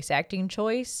bad voice acting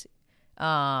choice.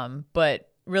 But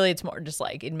really it's more just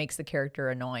like it makes the character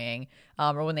annoying.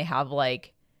 Or when they have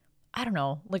like, I don't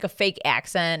know, like a fake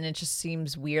accent and it just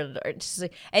seems weird, or it's just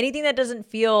like anything that doesn't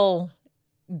feel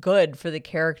good for the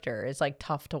character is like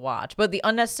tough to watch. But the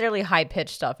unnecessarily high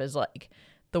pitched stuff is like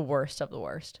the worst of the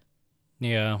worst.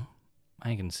 Yeah,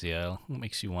 I can see it. It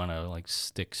makes you want to like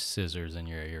stick scissors in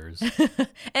your ears. And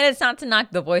it's not to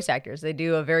knock the voice actors. They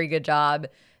do a very good job.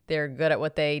 They're good at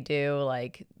what they do.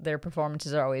 Like their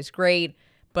performances are always great.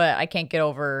 But I can't get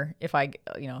over if I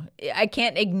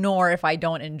can't ignore if I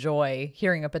don't enjoy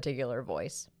hearing a particular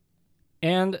voice.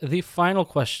 And the final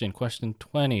question, question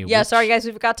 20. Yeah, sorry guys,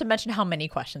 we forgot to mention how many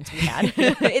questions we had.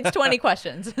 It's 20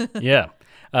 questions. Yeah.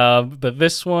 But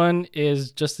this one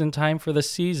is just in time for the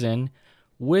season.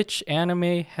 Which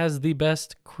anime has the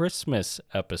best Christmas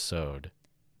episode?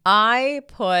 I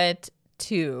put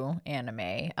 2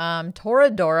 anime.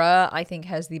 Toradora, I think,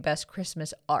 has the best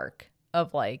Christmas arc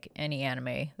of like any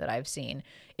anime that I've seen.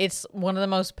 It's one of the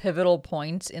most pivotal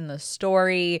points in the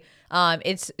story.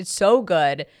 It's so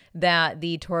good that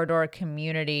the Toradora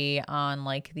community on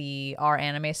like the R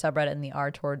Anime subreddit and the R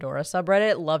Toradora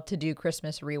subreddit love to do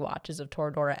Christmas rewatches of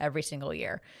Toradora every single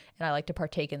year, and I like to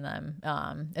partake in them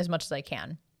as much as I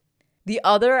can. The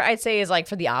other, I'd say, is like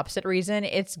for the opposite reason.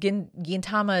 It's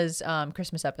Gintama's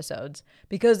Christmas episodes,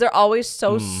 because they're always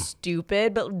so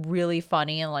stupid but really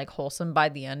funny and like wholesome by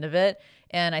the end of it.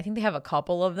 And I think they have a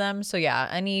couple of them. So yeah,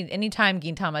 anytime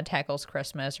Gintama tackles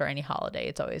Christmas or any holiday,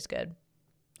 it's always good.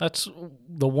 That's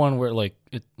the one where like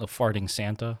the farting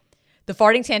Santa. The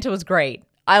farting Santa was great.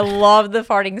 I love the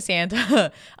farting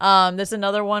Santa. There's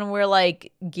another one where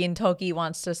like Gintoki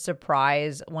wants to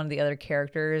surprise one of the other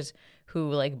characters who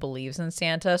like believes in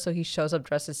Santa, so he shows up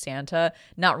dressed as Santa,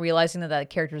 not realizing that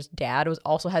character's dad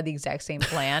also had the exact same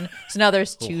plan. So now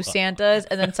there's 2 Santas,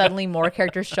 and then suddenly more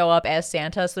characters show up as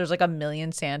Santa, so there's like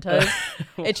 1,000,000 Santas.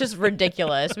 It's just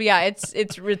ridiculous. But yeah,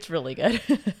 it's really good.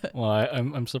 Well,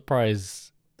 I'm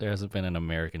surprised there hasn't been an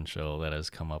American show that has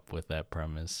come up with that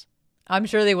premise. I'm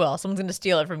sure they will. Someone's gonna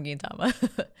steal it from Gintama.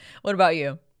 What about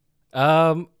you?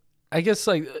 I guess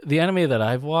like the anime that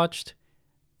I've watched,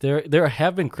 there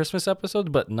have been Christmas episodes,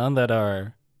 but none that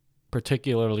are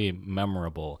particularly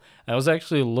memorable. I was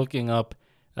actually looking up.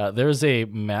 There's a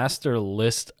master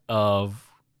list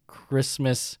of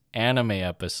Christmas anime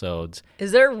episodes.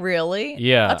 Is there really?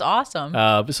 Yeah, that's awesome.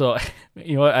 So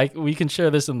you know, we can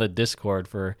share this in the Discord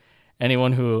for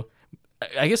anyone who.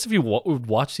 I guess if you would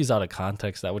watch these out of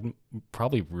context, that would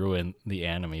probably ruin the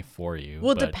anime for you.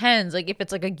 Well, it depends. Like if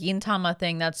it's like a Gintama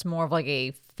thing, that's more of like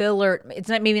a filler. It's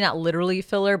not maybe not literally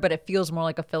filler, but it feels more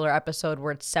like a filler episode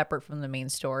where it's separate from the main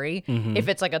story. Mm-hmm. If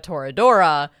it's like a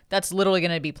Toradora, that's literally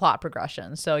going to be plot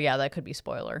progression. So yeah, that could be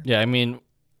spoiler. Yeah, I mean,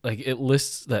 like it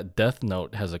lists that Death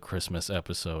Note has a Christmas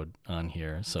episode on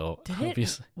here. So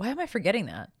obviously, why am I forgetting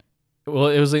that? Well,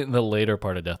 it was in the later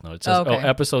part of Death Note. It says,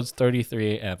 episodes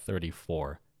 33 and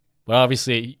 34. But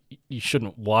obviously, you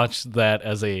shouldn't watch that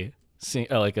as a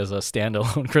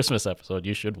standalone Christmas episode.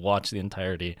 You should watch the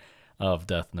entirety of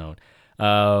Death Note.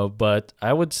 But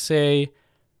I would say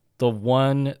the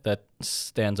one that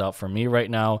stands out for me right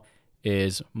now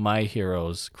is My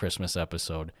Hero's Christmas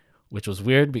episode, which was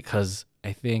weird because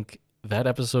I think that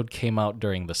episode came out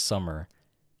during the summer.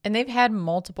 And they've had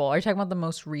multiple. Are you talking about the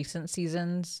most recent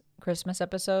season's Christmas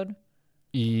episode?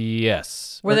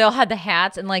 Yes. Where they all had the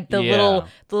hats and like the Yeah.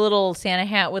 little Santa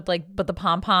hat with like, but the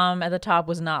pom pom at the top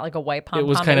was not like a white pom pom. It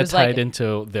was kind of tied like,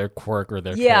 into their quirk or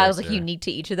their yeah, it was like character. unique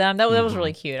to each of them. That was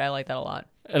really cute. I like that a lot.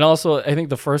 And also, I think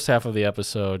the first half of the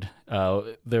episode,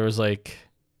 there was like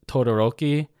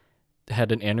Todoroki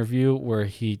had an interview where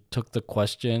he took the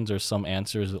questions or some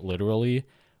answers literally.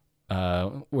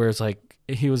 Whereas like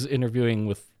he was interviewing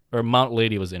with, or Mount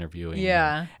Lady was interviewing him,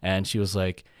 Yeah. and she was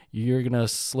like, "You're gonna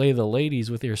slay the ladies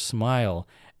with your smile."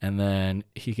 And then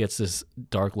he gets this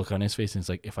dark look on his face, and he's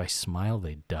like, "If I smile,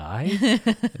 they die."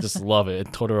 I just love it.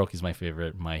 And Todoroki's my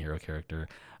favorite My Hero character.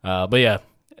 But yeah,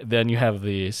 then you have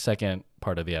the second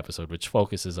part of the episode, which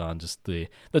focuses on just the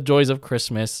joys of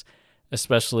Christmas,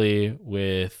 especially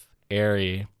with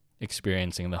Eri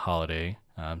experiencing the holiday,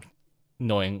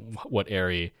 knowing what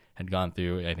Eri had gone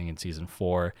through, I think, in season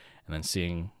 4, and then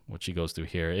seeing what she goes through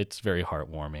here. It's very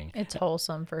heartwarming. It's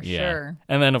wholesome for Yeah. sure.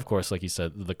 And then, of course, like you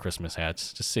said, the Christmas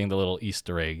hats, just seeing the little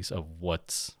Easter eggs of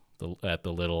what's at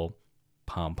the little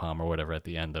pom-pom or whatever at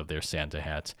the end of their Santa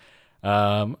hats.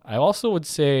 I also would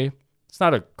say it's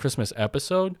not a Christmas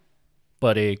episode,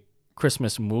 but a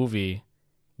Christmas movie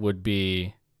would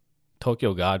be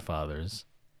Tokyo Godfathers.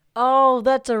 Oh,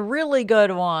 that's a really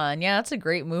good one. Yeah, that's a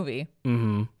great movie.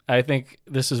 I think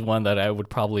this is one that I would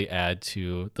probably add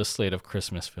to the slate of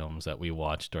Christmas films that we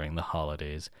watch during the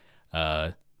holidays.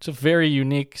 It's a very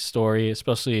unique story,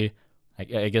 especially,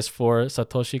 I guess, for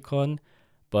Satoshi Kon,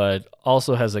 but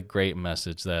also has a great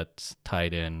message that's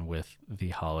tied in with the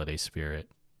holiday spirit.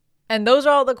 And those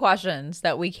are all the questions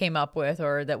that we came up with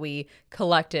or that we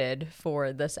collected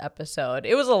for this episode.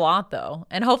 It was a lot, though.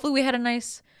 And hopefully we had a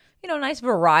nice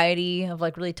variety of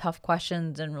like really tough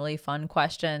questions and really fun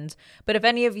questions. But if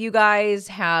any of you guys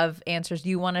have answers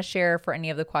you want to share for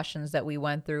any of the questions that we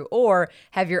went through, or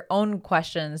have your own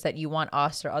questions that you want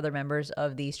us or other members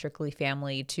of the Strictly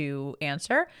family to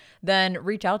answer, then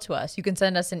reach out to us. You can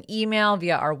send us an email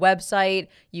via our website.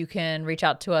 You can reach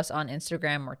out to us on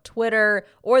Instagram or Twitter,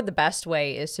 or the best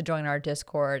way is to join our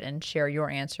Discord and share your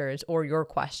answers or your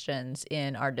questions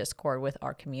in our Discord with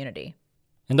our community.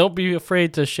 And don't be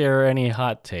afraid to share any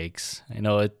hot takes. I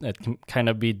know it can kind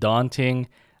of be daunting.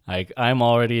 Like, I'm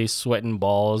already sweating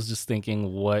balls just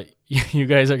thinking what you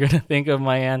guys are going to think of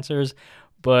my answers.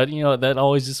 But, that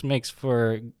always just makes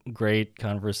for great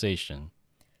conversation.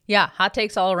 Yeah, hot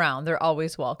takes all around. They're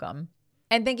always welcome.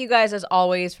 And thank you guys, as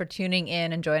always, for tuning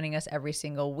in and joining us every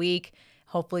single week.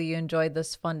 Hopefully you enjoyed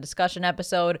this fun discussion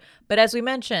episode. But as we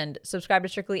mentioned, subscribe to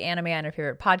Strictly Anime on your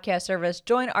favorite podcast service.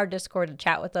 Join our Discord to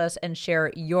chat with us and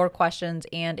share your questions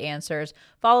and answers.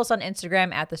 Follow us on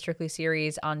Instagram at The Strictly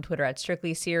Series, on Twitter at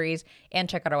Strictly Series, and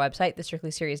check out our website,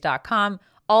 thestrictlyseries.com.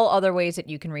 All other ways that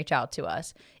you can reach out to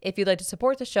us. If you'd like to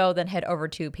support the show, then head over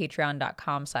to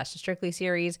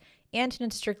patreon.com/thestrictlyseries and tune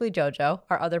into Strictly JoJo,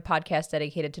 our other podcast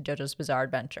dedicated to JoJo's Bizarre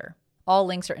Adventure. All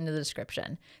links are in the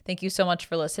description. Thank you so much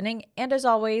for listening. And as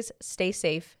always, stay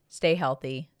safe, stay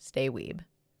healthy, stay weeb.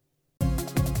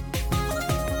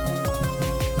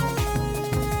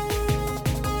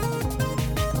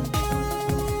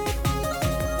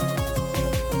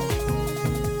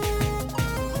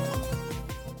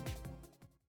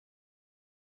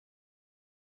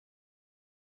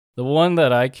 The one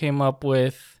that I came up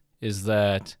with is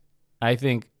that I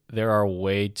think there are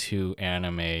way too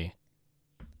anime.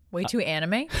 Way too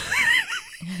anime?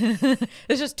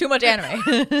 There's just too much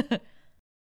anime.